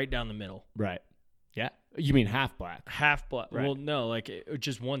 like right down the middle. Right. Yeah. You mean half black? Half black. Right. Well, no, like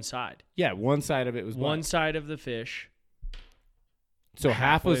just one side. Yeah, one side of it was black. One side of the fish. So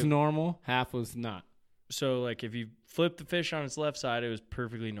half was halfway- normal, half was not. So, like, if you flip the fish on its left side, it was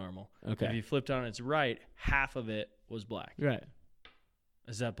perfectly normal. Okay. If you flipped on its right, half of it was black. Right.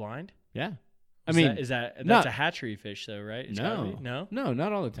 Is that blind? Yeah. That's not- a hatchery fish, though, right? It's No. gotta be? No? No,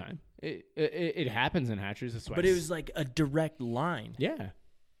 not all the time. It happens in hatcheries. That's why. But it was like a direct line. Yeah.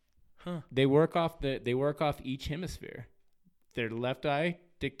 Huh. They work off each hemisphere. Their left eye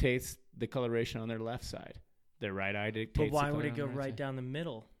dictates the coloration on their left side. Their right eye dictates. But why the would color it go on their right side. down the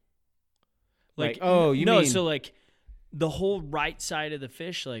middle? Like, oh, you no, mean- so like the whole right side of the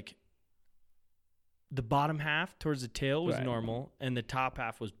fish, like the bottom half towards the tail was Right. normal and the top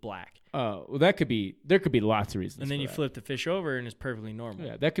half was black. Oh, well, there could be lots of reasons. And then for you that. flip the fish over and it's perfectly normal.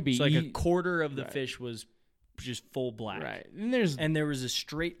 Yeah, that could be So like a quarter of the Right. fish was just full black. Right. And there was a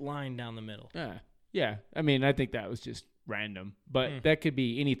straight line down the middle. yeah. I mean, I think that was just random, but that could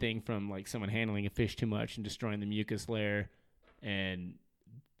be anything from like someone handling a fish too much and destroying the mucus layer, and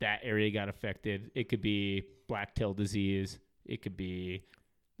that area got affected. It could be blacktail disease. It could be.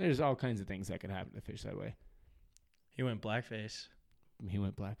 There's all kinds of things that could happen to fish that way. He went blackface. He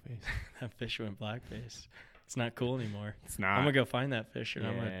went blackface. That fish went blackface. It's not cool anymore. It's not. I'm going to go find that fish and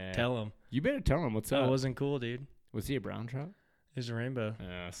I'm going to Yeah. tell him. You better tell him what's That up. wasn't cool, dude. Was he a brown trout? It was a rainbow.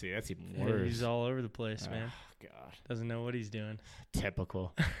 See, that's even Yeah, worse. he's all over the place, man. Oh, God. Doesn't know what he's doing.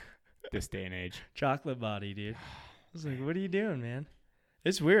 Typical. This day and age. Chocolate body, dude. I was like, what are you doing, man?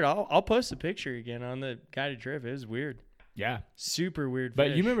 It's weird. I'll post a picture again on the guided trip. It was weird. Yeah. Super weird But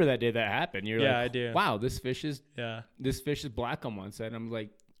fish. you remember that day that happened. You're Yeah, like, I do. wow, this fish is black on one side. I'm like,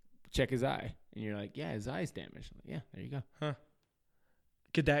 check his eye. And you're like, yeah, his eye's damaged. I'm like, yeah, there you go. Huh.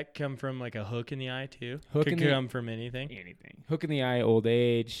 Could that come from like a hook in the eye too? Hook Could in the- come from anything. Anything. Hook in the eye, old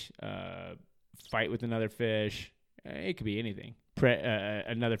age, fight with another fish. It could be anything.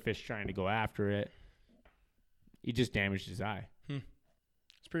 Another fish trying to go after it. He just damaged his eye.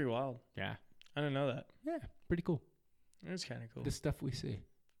 It's pretty wild. Yeah. I didn't know that. Yeah. Pretty cool. It's kind of cool. The stuff we see.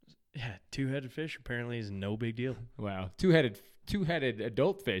 Yeah, two-headed fish apparently is no big deal. Wow. Two-headed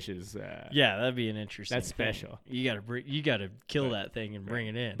adult fish is Yeah, that'd be an interesting. that's thing. special. You gotta kill that thing and bring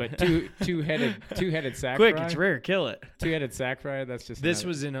it in. But two-headed sack quick, fry. it's rare. Kill it. Two-headed sack fry. That's just This another-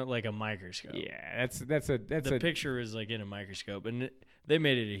 was in a microscope. Yeah, that's a The picture was like in a microscope, and they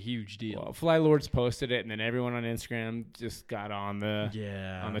made it a huge deal. well, Fly Lords posted it, and then everyone on Instagram just got on the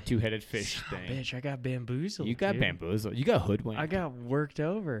Yeah. on the two-headed fish Oh, thing. bitch, I got bamboozled. You got dude. bamboozled. You got hoodwinked. I got worked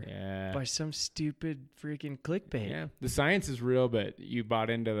over yeah. by some stupid freaking clickbait. Yeah, the science is real, but you bought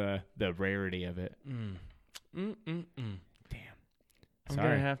into the rarity of it. Damn. I'm Sorry.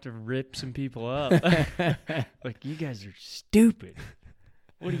 gonna have to rip some people up. Like, you guys are stupid.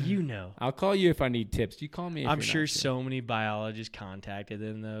 What do you know? I'll call you if I need tips. You call me. If I'm you're sure not so many biologists contacted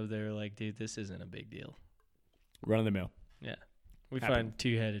them though. They're like, dude, this isn't a big deal. Run of the mill. Yeah. We Happen. find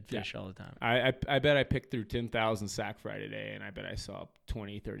two-headed fish all the time. I bet I picked through 10,000 sack fry today, and I bet I saw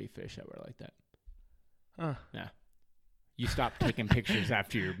 20, 30 fish that were like that. Huh. Yeah. You stop taking pictures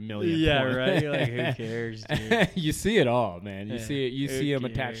after your millionth Yeah, one. right. You're like, who cares, dude? You see it all, man. You Yeah, see it. You who see them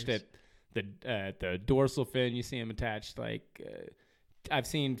attached cares? at the dorsal fin, you see them attached. Like I've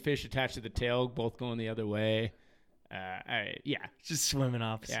seen fish attached to the tail, both going the other way. Just swimming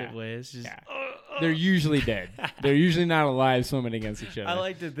opposite ways. Just, They're usually dead. They're usually not alive swimming against each other. I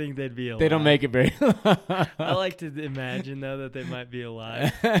like to think they'd be alive. They don't make it very I like to imagine, though, that they might be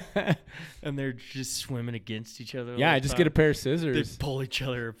alive. And they're just swimming against each other. Yeah, I just get a pair of scissors. They pull each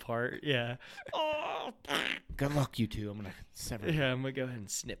other apart. Yeah. Good luck, you two. I'm going to sever it. Yeah, I'm going to go ahead and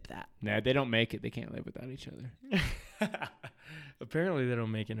snip that. Nah, they don't make it. They can't live without each other. Apparently, they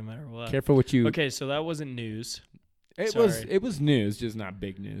don't make it no matter what. Careful what you... Okay, so that wasn't news. It was news, just not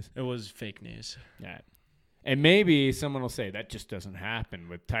big news. It was fake news. Yeah. And maybe someone will say that just doesn't happen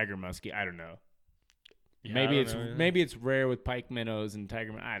with tiger muskie. I don't know. Yeah, maybe it's rare with pike minnows and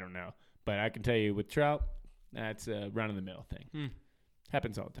tiger. I don't know. But I can tell you with trout, that's a run of the mill thing.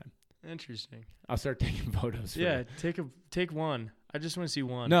 Happens all the time. Interesting. I'll start taking photos. Yeah, take one. I just want to see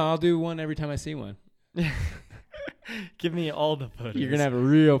one. No, I'll do one every time I see one. Give me all the photos. You're gonna have a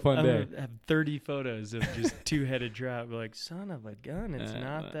real fun day. Have 30 photos of just two-headed trout. Be like, son of a gun, it's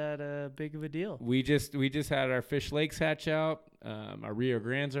not that big of a deal. We just had our Fish Lakes hatch out. Our Rio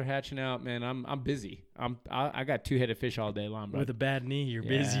Grandes are hatching out. Man, I'm busy. I got two-headed fish all day long, bro. With a bad knee, you're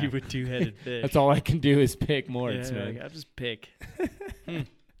busy with two-headed fish. That's all I can do is pick more. Yeah, man. Like, I'll just pick.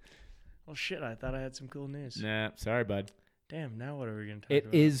 Well, shit, I thought I had some cool news. Nah, sorry, bud. Damn, now what are we going to talk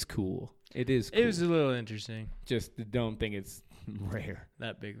about? It is cool. It is cool. It was a little interesting. Just don't think it's rare.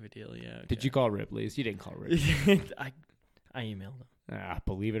 That big of a deal, yeah. Okay. Did you call Ripley's? You didn't call Ripley's. I emailed him.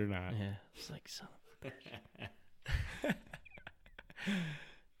 Believe it or not. Yeah. It's like, son of a bitch.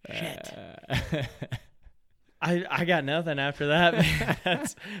 Shit. I got nothing after that, man.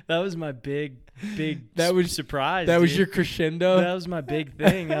 That was my big surprise. That was dude. your crescendo? That was my big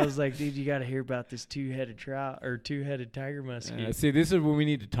thing. I was like, dude, you got to hear about this two-headed trout or two-headed tiger muskie. See, this is when we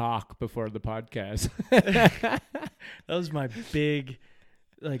need to talk before the podcast. That was my big,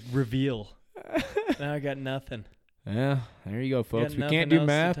 reveal. Now I got nothing. Yeah, there you go, folks. We can't do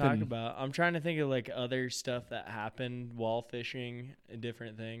math. To talk about. I'm trying to think of other stuff that happened while fishing and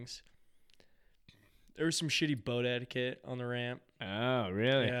different things. There was some shitty boat etiquette on the ramp. Oh,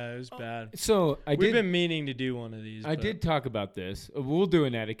 really? Yeah, it was bad. So We've been meaning to do one of these. I did talk about this. We'll do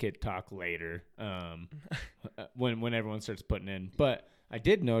an etiquette talk later, when everyone starts putting in. But I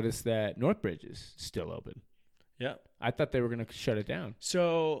did notice that Northbridge is still open. Yeah. I thought they were going to shut it down.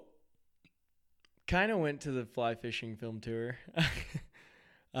 So, kind of went to the fly fishing film tour.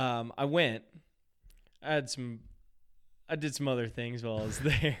 I went. I did some other things while I was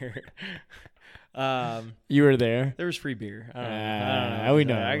there. You were there. There was free beer. I don't know. We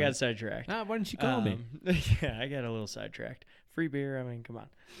know. I got sidetracked. Why didn't you call me? Yeah, I got a little sidetracked. Free beer. I mean, come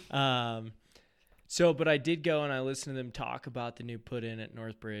on. But I did go and I listened to them talk about the new put in at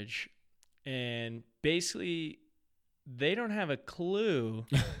Northbridge, and basically, they don't have a clue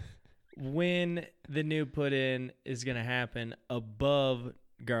when the new put in is going to happen above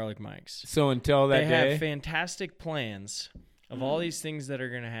Garlic Mike's. So until that they day, have fantastic plans of all these things that are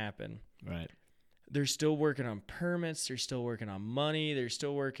going to happen. Right. They're still working on permits. They're still working on money. They're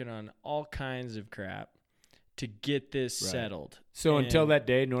still working on all kinds of crap to get this settled. So until that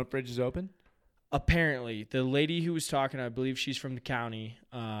day, Northbridge is open? Apparently. The lady who was talking, I believe she's from the county,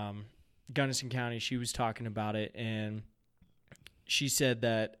 Gunnison County, she was talking about it, and she said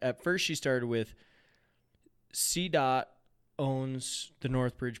that at first she started with CDOT owns the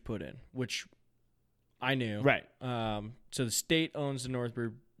Northbridge put-in, which I knew. Right. So the state owns the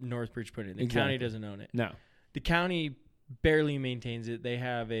Northbridge put-in. The county doesn't own it. No. The county barely maintains it. They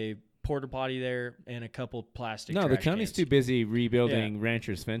have a porta potty there and a couple plastic trash the county's cans. too busy rebuilding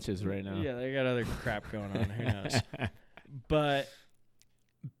ranchers' fences right now. Yeah, they got other crap going on. Who knows? But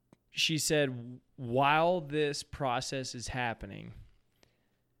she said while this process is happening,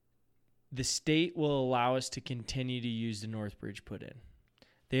 the state will allow us to continue to use the Northbridge put-in.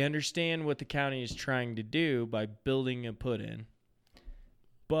 They understand what the county is trying to do by building a put-in,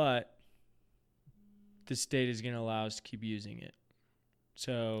 but the state is going to allow us to keep using it.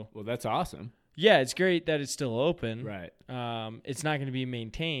 So, well, that's awesome. Yeah, it's great that it's still open. Right. It's not going to be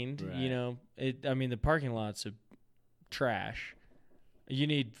maintained. Right. You know, the parking lot's a trash. You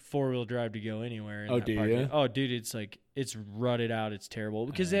need 4-wheel drive to go anywhere. In Oh, that do parking. you? Oh, dude, it's rutted out. It's terrible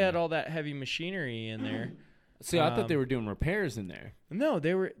because they had all that heavy machinery in there. See, I thought they were doing repairs in there. No,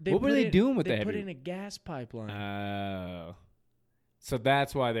 they were. What were they doing with that? They put in a gas pipeline. Oh, so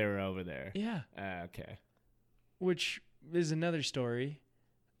that's why they were over there. Yeah. Okay. Which is another story,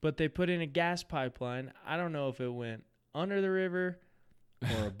 but they put in a gas pipeline. I don't know if it went under the river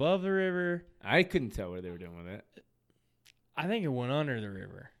or above the river. I couldn't tell what they were doing with it. I think it went under the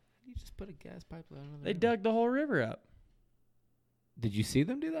river. you just put a gas pipeline on the They river? dug the whole river up. Did you see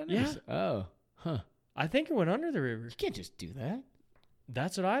them do that? Yeah. Oh, huh. I think it went under the river. You can't just do that.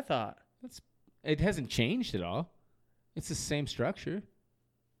 That's what I thought. It hasn't changed at all. It's the same structure.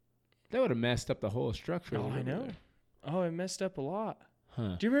 That would have messed up the whole structure. Oh, I know. Oh, it messed up a lot.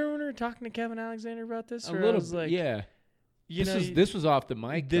 Huh. Do you remember when we were talking to Kevin Alexander about this? A Or I little was bit, like, yeah. You know, This was off the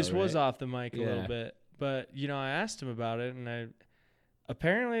mic. This though, was right? off the mic a little bit. But, you know, I asked him about it, and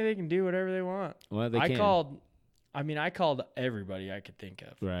apparently they can do whatever they want. Well, they can. I called everybody I could think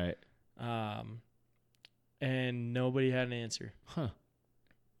of. Right. And nobody had an answer. Huh.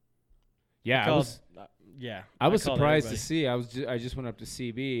 Yeah, I was called surprised everybody. to see. I just went up to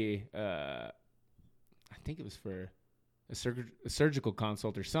CB. I think it was for a surgical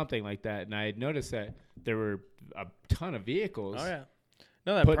consult or something like that, and I had noticed that there were a ton of vehicles. Oh yeah,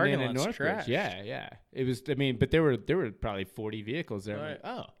 no, that putting parking in lot's Northbridge. trash. Yeah. It was. I mean, but there were probably 40 vehicles there. I'm Right.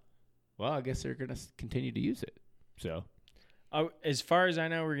 like, oh, well, I guess they're gonna continue to use it. So, As far as I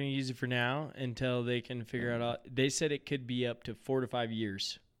know, we're gonna use it for now until they can figure out. They said it could be up to 4 to 5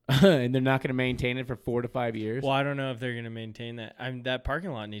 years. and they're not gonna maintain it for 4 to 5 years. Well, I don't know if they're gonna maintain that. that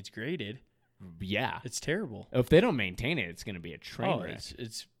parking lot needs graded. Yeah, It's terrible. if they don't maintain it, it's gonna be a train wreck.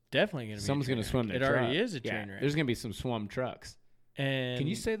 It's definitely gonna be. Someone's gonna swim their It truck. already is a train wreck. There's gonna be some swum trucks. And Can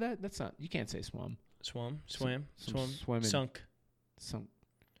you say that? That's not. You can't say swum. swim, Some swimming. sunk? Some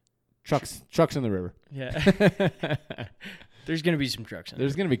trucks in the river. Yeah. There's gonna be some trucks in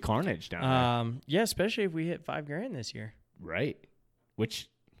There's gonna be carnage down there. Yeah, especially if we hit $5,000 this year. Right. Which,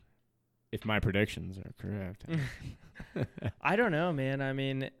 if my predictions are correct, I don't know, man. I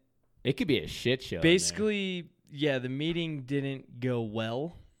mean, it could be a shit show. basically, yeah, the meeting didn't go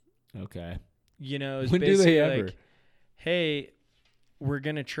well. Okay. You know, it was When do basically they ever? like, hey, we're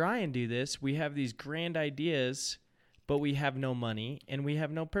gonna try and do this. We have these grand ideas, but we have no money and we have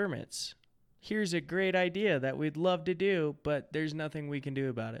no permits. Here's a great idea that we'd love to do, but there's nothing we can do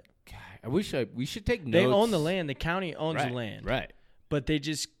about it. God, I wish we should take notes. They own the land. The county owns Right, the land. Right. But they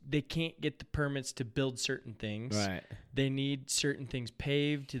can't get the permits to build certain things. Right. They need certain things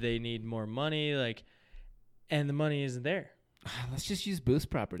paved. They need more money, and the money isn't there. Let's just use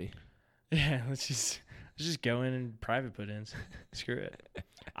Boost property. Yeah, let's just go in and private put-ins. Screw it.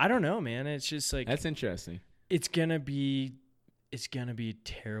 I don't know, man. It's just like That's interesting. it's gonna be a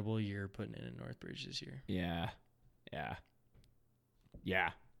terrible year putting it in Northbridge this year. Yeah.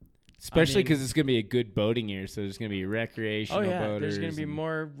 Especially because it's going to be a good boating year, so there's going to be recreational boaters. There's gonna be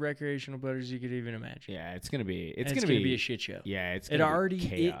more recreational boaters you could even imagine. Yeah, it's going to be. It's gonna be a shit show. Yeah, it's It gonna already be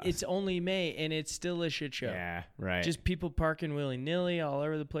chaos. it's only May and it's still a shit show. Yeah, right. Just people parking willy-nilly all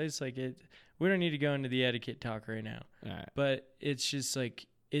over the place. Like we don't need to go into the etiquette talk right now. Right. But it's just like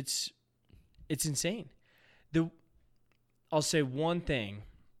it's insane. I'll say one thing,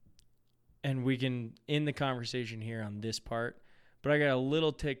 and we can end the conversation here on this part. But I got a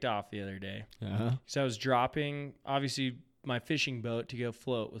little ticked off the other day. So I was dropping, obviously, my fishing boat to go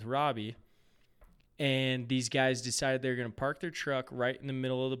float with Robbie. And these guys decided they were going to park their truck right in the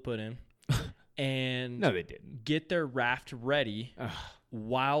middle of the put-in. And No, they didn't. get their raft ready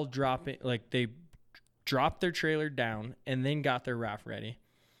while dropping. Like, they dropped their trailer down and then got their raft ready.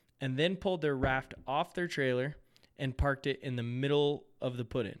 And then pulled their raft off their trailer and parked it in the middle of the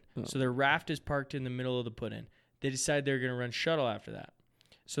put-in. So their raft is parked in the middle of the put-in. They decided they're going to run shuttle after that.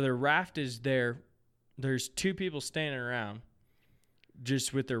 So their raft is there. There's two people standing around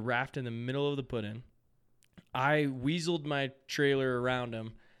just with their raft in the middle of the put-in. I weaseled my trailer around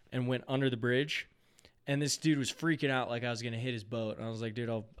them and went under the bridge. And this dude was freaking out like I was going to hit his boat. And I was like, dude,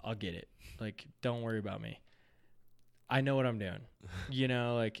 I'll get it. Like, don't worry about me. I know what I'm doing. You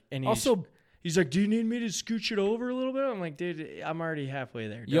know, like, and he's like, do you need me to scooch it over a little bit? I'm like, dude, I'm already halfway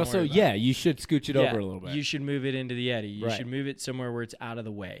there. You also, you should scooch it over a little bit. You should move it into the eddy. You Right. should move it somewhere where it's out of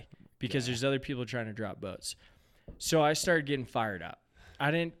the way because there's other people trying to drop boats. So I started getting fired up. I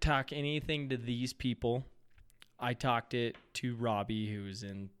didn't talk anything to these people. I talked it to Robbie, who was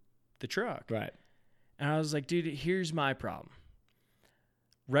in the truck. Right. And I was like, dude, here's my problem.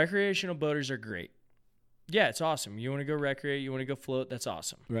 Recreational boaters are great. Yeah, it's awesome. You want to go recreate, you want to go float, that's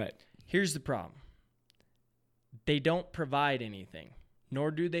awesome. Right. Here's the problem. They don't provide anything,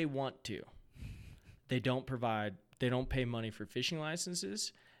 nor do they want to. They don't pay money for fishing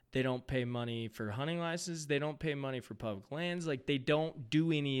licenses. They don't pay money for hunting licenses. They don't pay money for public lands. Like, they don't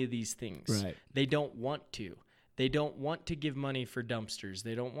do any of these things. Right. They don't want to. They don't want to give money for dumpsters.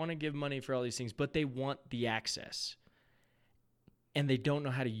 They don't want to give money for all these things, but they want the access. And they don't know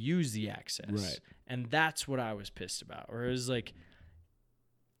how to use the access. Right. And that's what I was pissed about. Or it was like,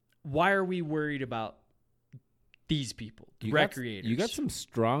 why are we worried about These people, recreators. You got some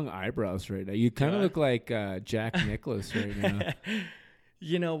strong eyebrows right now. You kind of look like Jack Nicklaus right now.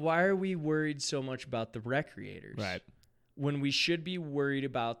 You know, why are we worried so much about the recreators? Right. When we should be worried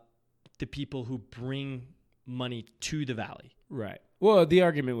about the people who bring money to the valley. Right. Well, the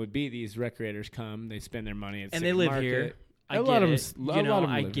argument would be these recreators come, they spend their money at and they live market. Here.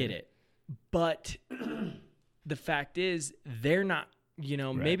 I get it. But the fact is, they're not,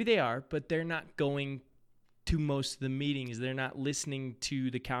 maybe they are, but they're not going to most of the meetings. They're not listening to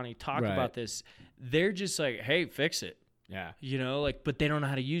the county talk about this. They're just like, hey, fix it. Yeah. But they don't know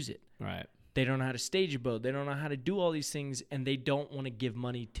how to use it. Right. They don't know how to stage a boat. They don't know how to do all these things, and they don't want to give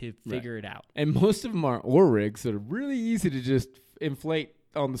money to figure it out. And most of them are oar rigs that are really easy to just inflate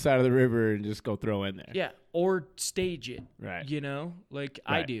on the side of the river and just go throw in there. Yeah, or stage it. Right.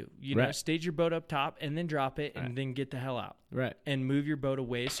 I do. Stage your boat up top and then drop it and then get the hell out. Right. And move your boat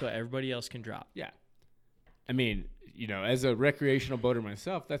away so everybody else can drop. Yeah. I mean, as a recreational boater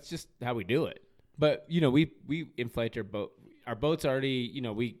myself, that's just how we do it. But, we inflate our boat. Our boat's already,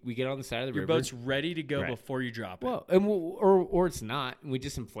 we get on the side of the river. Your boat's ready to go before you drop it. Well, and or it's not. And we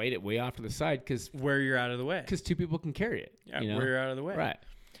just inflate it way off to the side where you're out of the way. Because two people can carry it. Yeah, where you're out of the way. Right.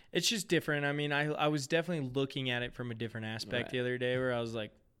 It's just different. I mean, I was definitely looking at it from a different aspect the other day where I was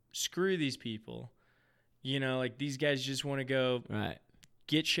like, screw these people. These guys just want to go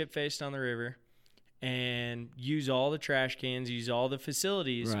get shit-faced on the river and use all the trash cans, use all the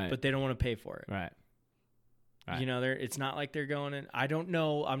facilities, but they don't want to pay for it. Right. It's not like they're going in. I don't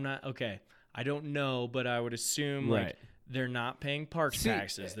know. I don't know, but I would assume they're not paying parks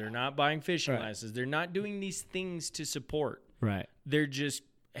taxes. They're not buying fishing licenses. They're not doing these things to support. Right. They're just,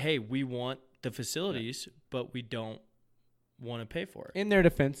 hey, we want the facilities, but we don't want to pay for it. In their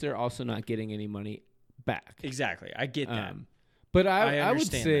defense, they're also not getting any money back. Exactly. I get that. But I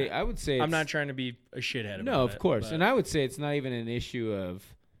would say I'm not trying to be a shithead about it. No, of course. And I would say it's not even an issue of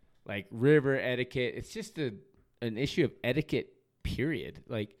like river etiquette. It's just an issue of etiquette, period.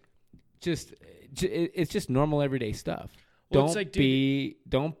 Like, it's just normal everyday stuff. Well,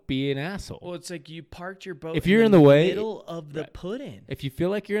 don't be an asshole. Well, it's like you parked your boat if you're in the way, middle of the put-in. If you feel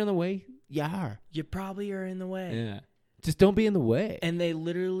like you're in the way, you are. You probably are in the way. Yeah. Just don't be in the way. And they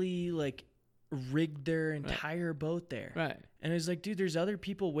literally rigged their entire boat there. Right. And it's like, dude, there's other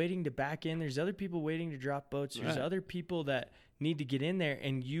people waiting to back in. There's other people waiting to drop boats. There's other people that need to get in there,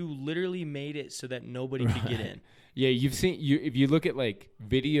 and you literally made it so that nobody could get in. Yeah, if you look at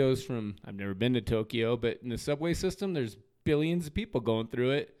videos from, I've never been to Tokyo, but in the subway system, there's billions of people going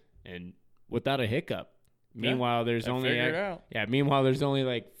through it and without a hiccup. Meanwhile, there's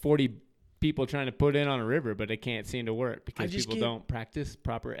only 40 people trying to put in on a river, but it can't seem to work because people don't practice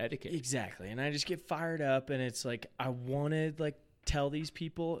proper etiquette. Exactly. And I just get fired up, and it's like I want to tell these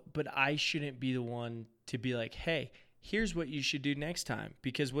people, but I shouldn't be the one to be like, hey, here's what you should do next time.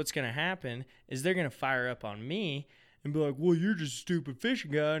 Because what's going to happen is they're going to fire up on me and be like, well, you're just a stupid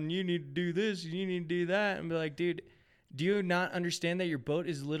fishing guy and you need to do this and you need to do that. And be like, dude, do you not understand that your boat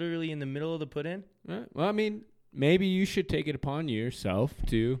is literally in the middle of the put-in? Well, I mean, maybe you should take it upon yourself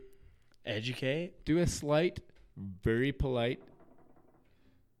to educate. Do a slight, very polite,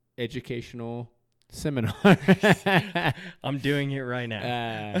 educational seminar. I'm doing it right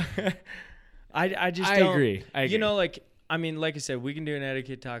now. I just don't. I agree. Like I said, we can do an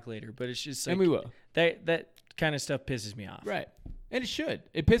etiquette talk later, but it's just and we will. That kind of stuff pisses me off. Right. And it should.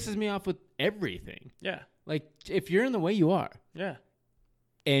 It pisses me off with everything. Yeah. Like, if you're in the way, you are. Yeah.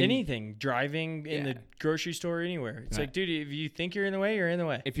 And anything. Driving in the grocery store, anywhere. It's like, dude, if you think you're in the way, you're in the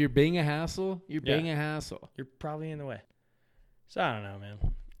way. If you're being a hassle, you're being a hassle. You're probably in the way. So, I don't know, man.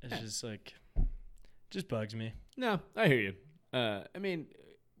 It's just just bugs me. No, I hear you. I mean,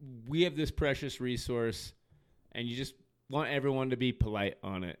 we have this precious resource, and you just want everyone to be polite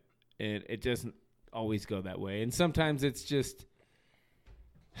on it. And it doesn't always go that way. And sometimes it's just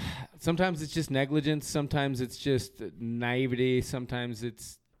negligence. Sometimes it's just naivety. Sometimes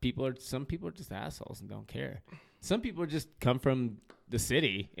some people are just assholes and don't care. Some people just come from the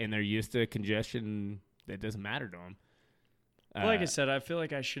city and they're used to congestion that doesn't matter to them. Like I said, I feel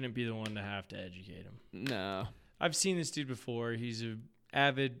like I shouldn't be the one to have to educate him. No. I've seen this dude before. He's a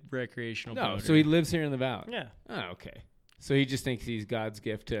avid recreational boater. So he lives here in the valley. Yeah. Oh, okay. So he just thinks he's God's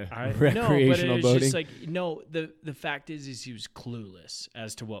gift to recreational boating. Just the fact is he was clueless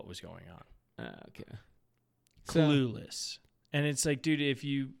as to what was going on. Okay. Clueless. And it's like, dude, if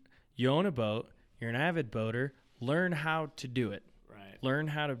you own a boat, you're an avid boater, learn how to do it. Right. Learn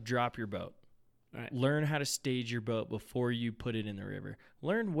how to drop your boat. Right. Learn how to stage your boat before you put it in the river.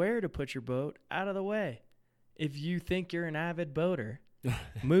 Learn where to put your boat out of the way. If you think you're an avid boater,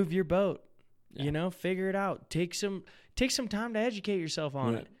 move your boat. Yeah. Figure it out. Take some time to educate yourself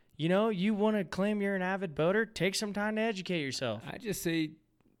on Right. it. You want to claim you're an avid boater, take some time to educate yourself. I just say,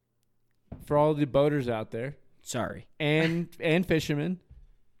 for all the boaters out there, Sorry. and fishermen,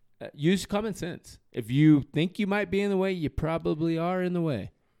 use common sense. If you think you might be in the way, you probably are in the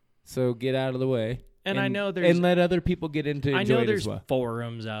way. So get out of the way. And I know there's and let other people get into enjoy it as well.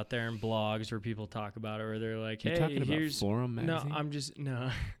 Forums out there and blogs where people talk about it, where they're like, "Hey, You're talking about here's forum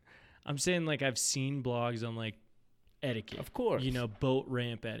magazine? I'm saying like I've seen blogs on like etiquette, Of course. boat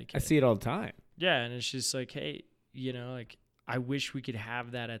ramp etiquette. I see it all the time. Yeah, and it's just like, hey, like I wish we could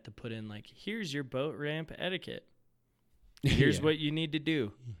have that at the put in. Like, here's your boat ramp etiquette. Here's Yeah. what you need to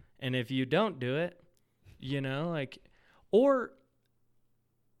do, and if you don't do it, or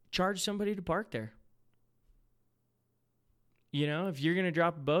charge somebody to park there. If you're going to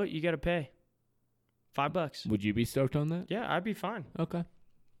drop a boat, you got to pay $5. Would you be stoked on that? Yeah, I'd be fine. Okay.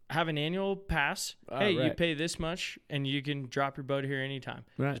 Have an annual pass. Hey, you right. pay this much and you can drop your boat here anytime.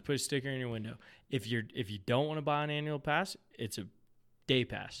 Right. Just put a sticker in your window. If you don't want to buy an annual pass, it's a day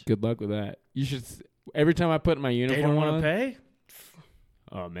pass. Good luck with that. You should. Every time I put my uniform They don't want on, to pay?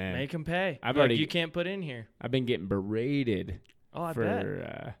 oh man, Make them pay. I've Like, already- you can't put in here. I've been getting berated Oh, I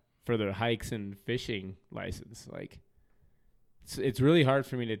bet. for their hikes and fishing license. Like, it's really hard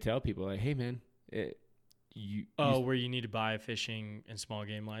for me to tell people like, hey man, Where you need to buy a fishing and small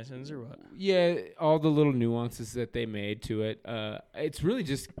game license or what? yeah, all the little nuances that they made to it. It's really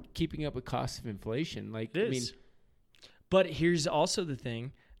just keeping up with cost of inflation. Like, It is. But here's also the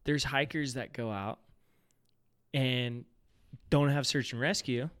thing. There's hikers that go out and don't have search and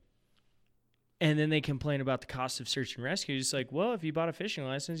rescue. And then they complain about the cost of search and rescue. It's like, well, if you bought a fishing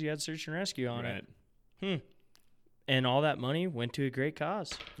license, you had search and rescue on it. And all that money went to a great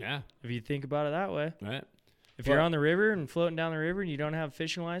cause. Yeah. If you think about it that way. Right. If you're on the river and floating down the river and you don't have a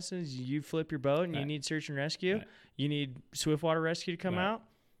fishing license, you flip your boat and you Right. need search and rescue, Right. you need swiftwater rescue to come Right. out,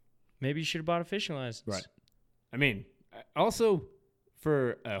 maybe you should have bought a fishing license. Right. I mean, also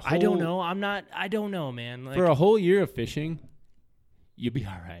for a whole, I don't know. I don't know, man. Like, for a whole year of fishing, you'll be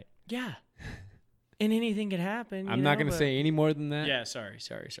all right. yeah. And anything could happen. I'm not going to say any more than that. Yeah, sorry.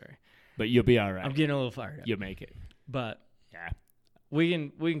 But you'll be all right. I'm getting a little fired up. You'll make it. But Yeah. we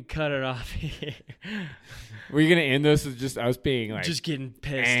can cut it off here. We're going to end this with just us being like, Just getting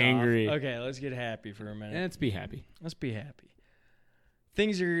pissed angry. off. Okay, let's get happy for a minute. let's be happy. Let's be happy.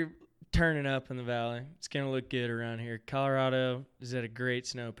 Things are turning up in the valley. It's going to look good around here. Colorado is at a great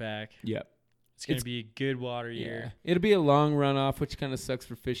snowpack. Yep. It's going to be a good water year. It'll be a long runoff, which kind of sucks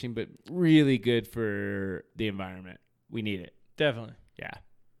for fishing, but really good for the environment. We need it. Definitely. Yeah.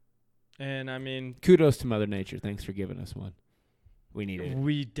 And I mean, Kudos to Mother Nature. Thanks for giving us one. We needed it.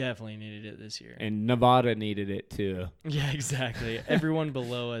 we definitely needed it this year. And Nevada needed it too. Yeah, exactly. Everyone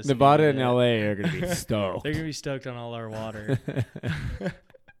below us. Nevada needed and it. LA are going to be stoked. They're going to be stoked on all our water. They're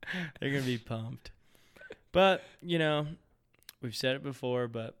going to be pumped. But, we've said it before,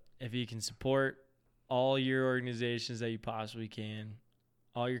 but if you can support all your organizations that you possibly can,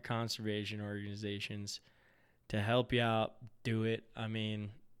 all your conservation organizations to help you out, do it. I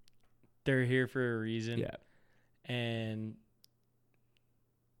mean, they're here for a reason. Yeah. And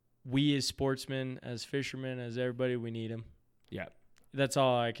we as sportsmen, as fishermen, as everybody, we need them. Yeah. That's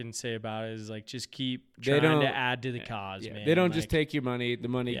all I can say about it is like just keep They trying don't- to add to the cause, man. They don't Like, just take your money. The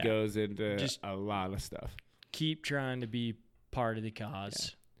money Yeah. goes into Just- a lot of stuff. keep trying to be part of the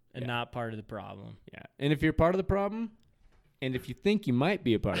cause and Yeah. not part of the problem. Yeah. And if you're part of the problem, and if you think you might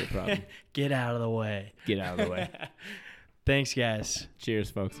be a part of the problem, Get out of the way. get out of the way. Thanks, guys. Cheers,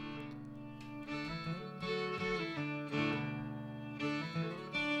 folks.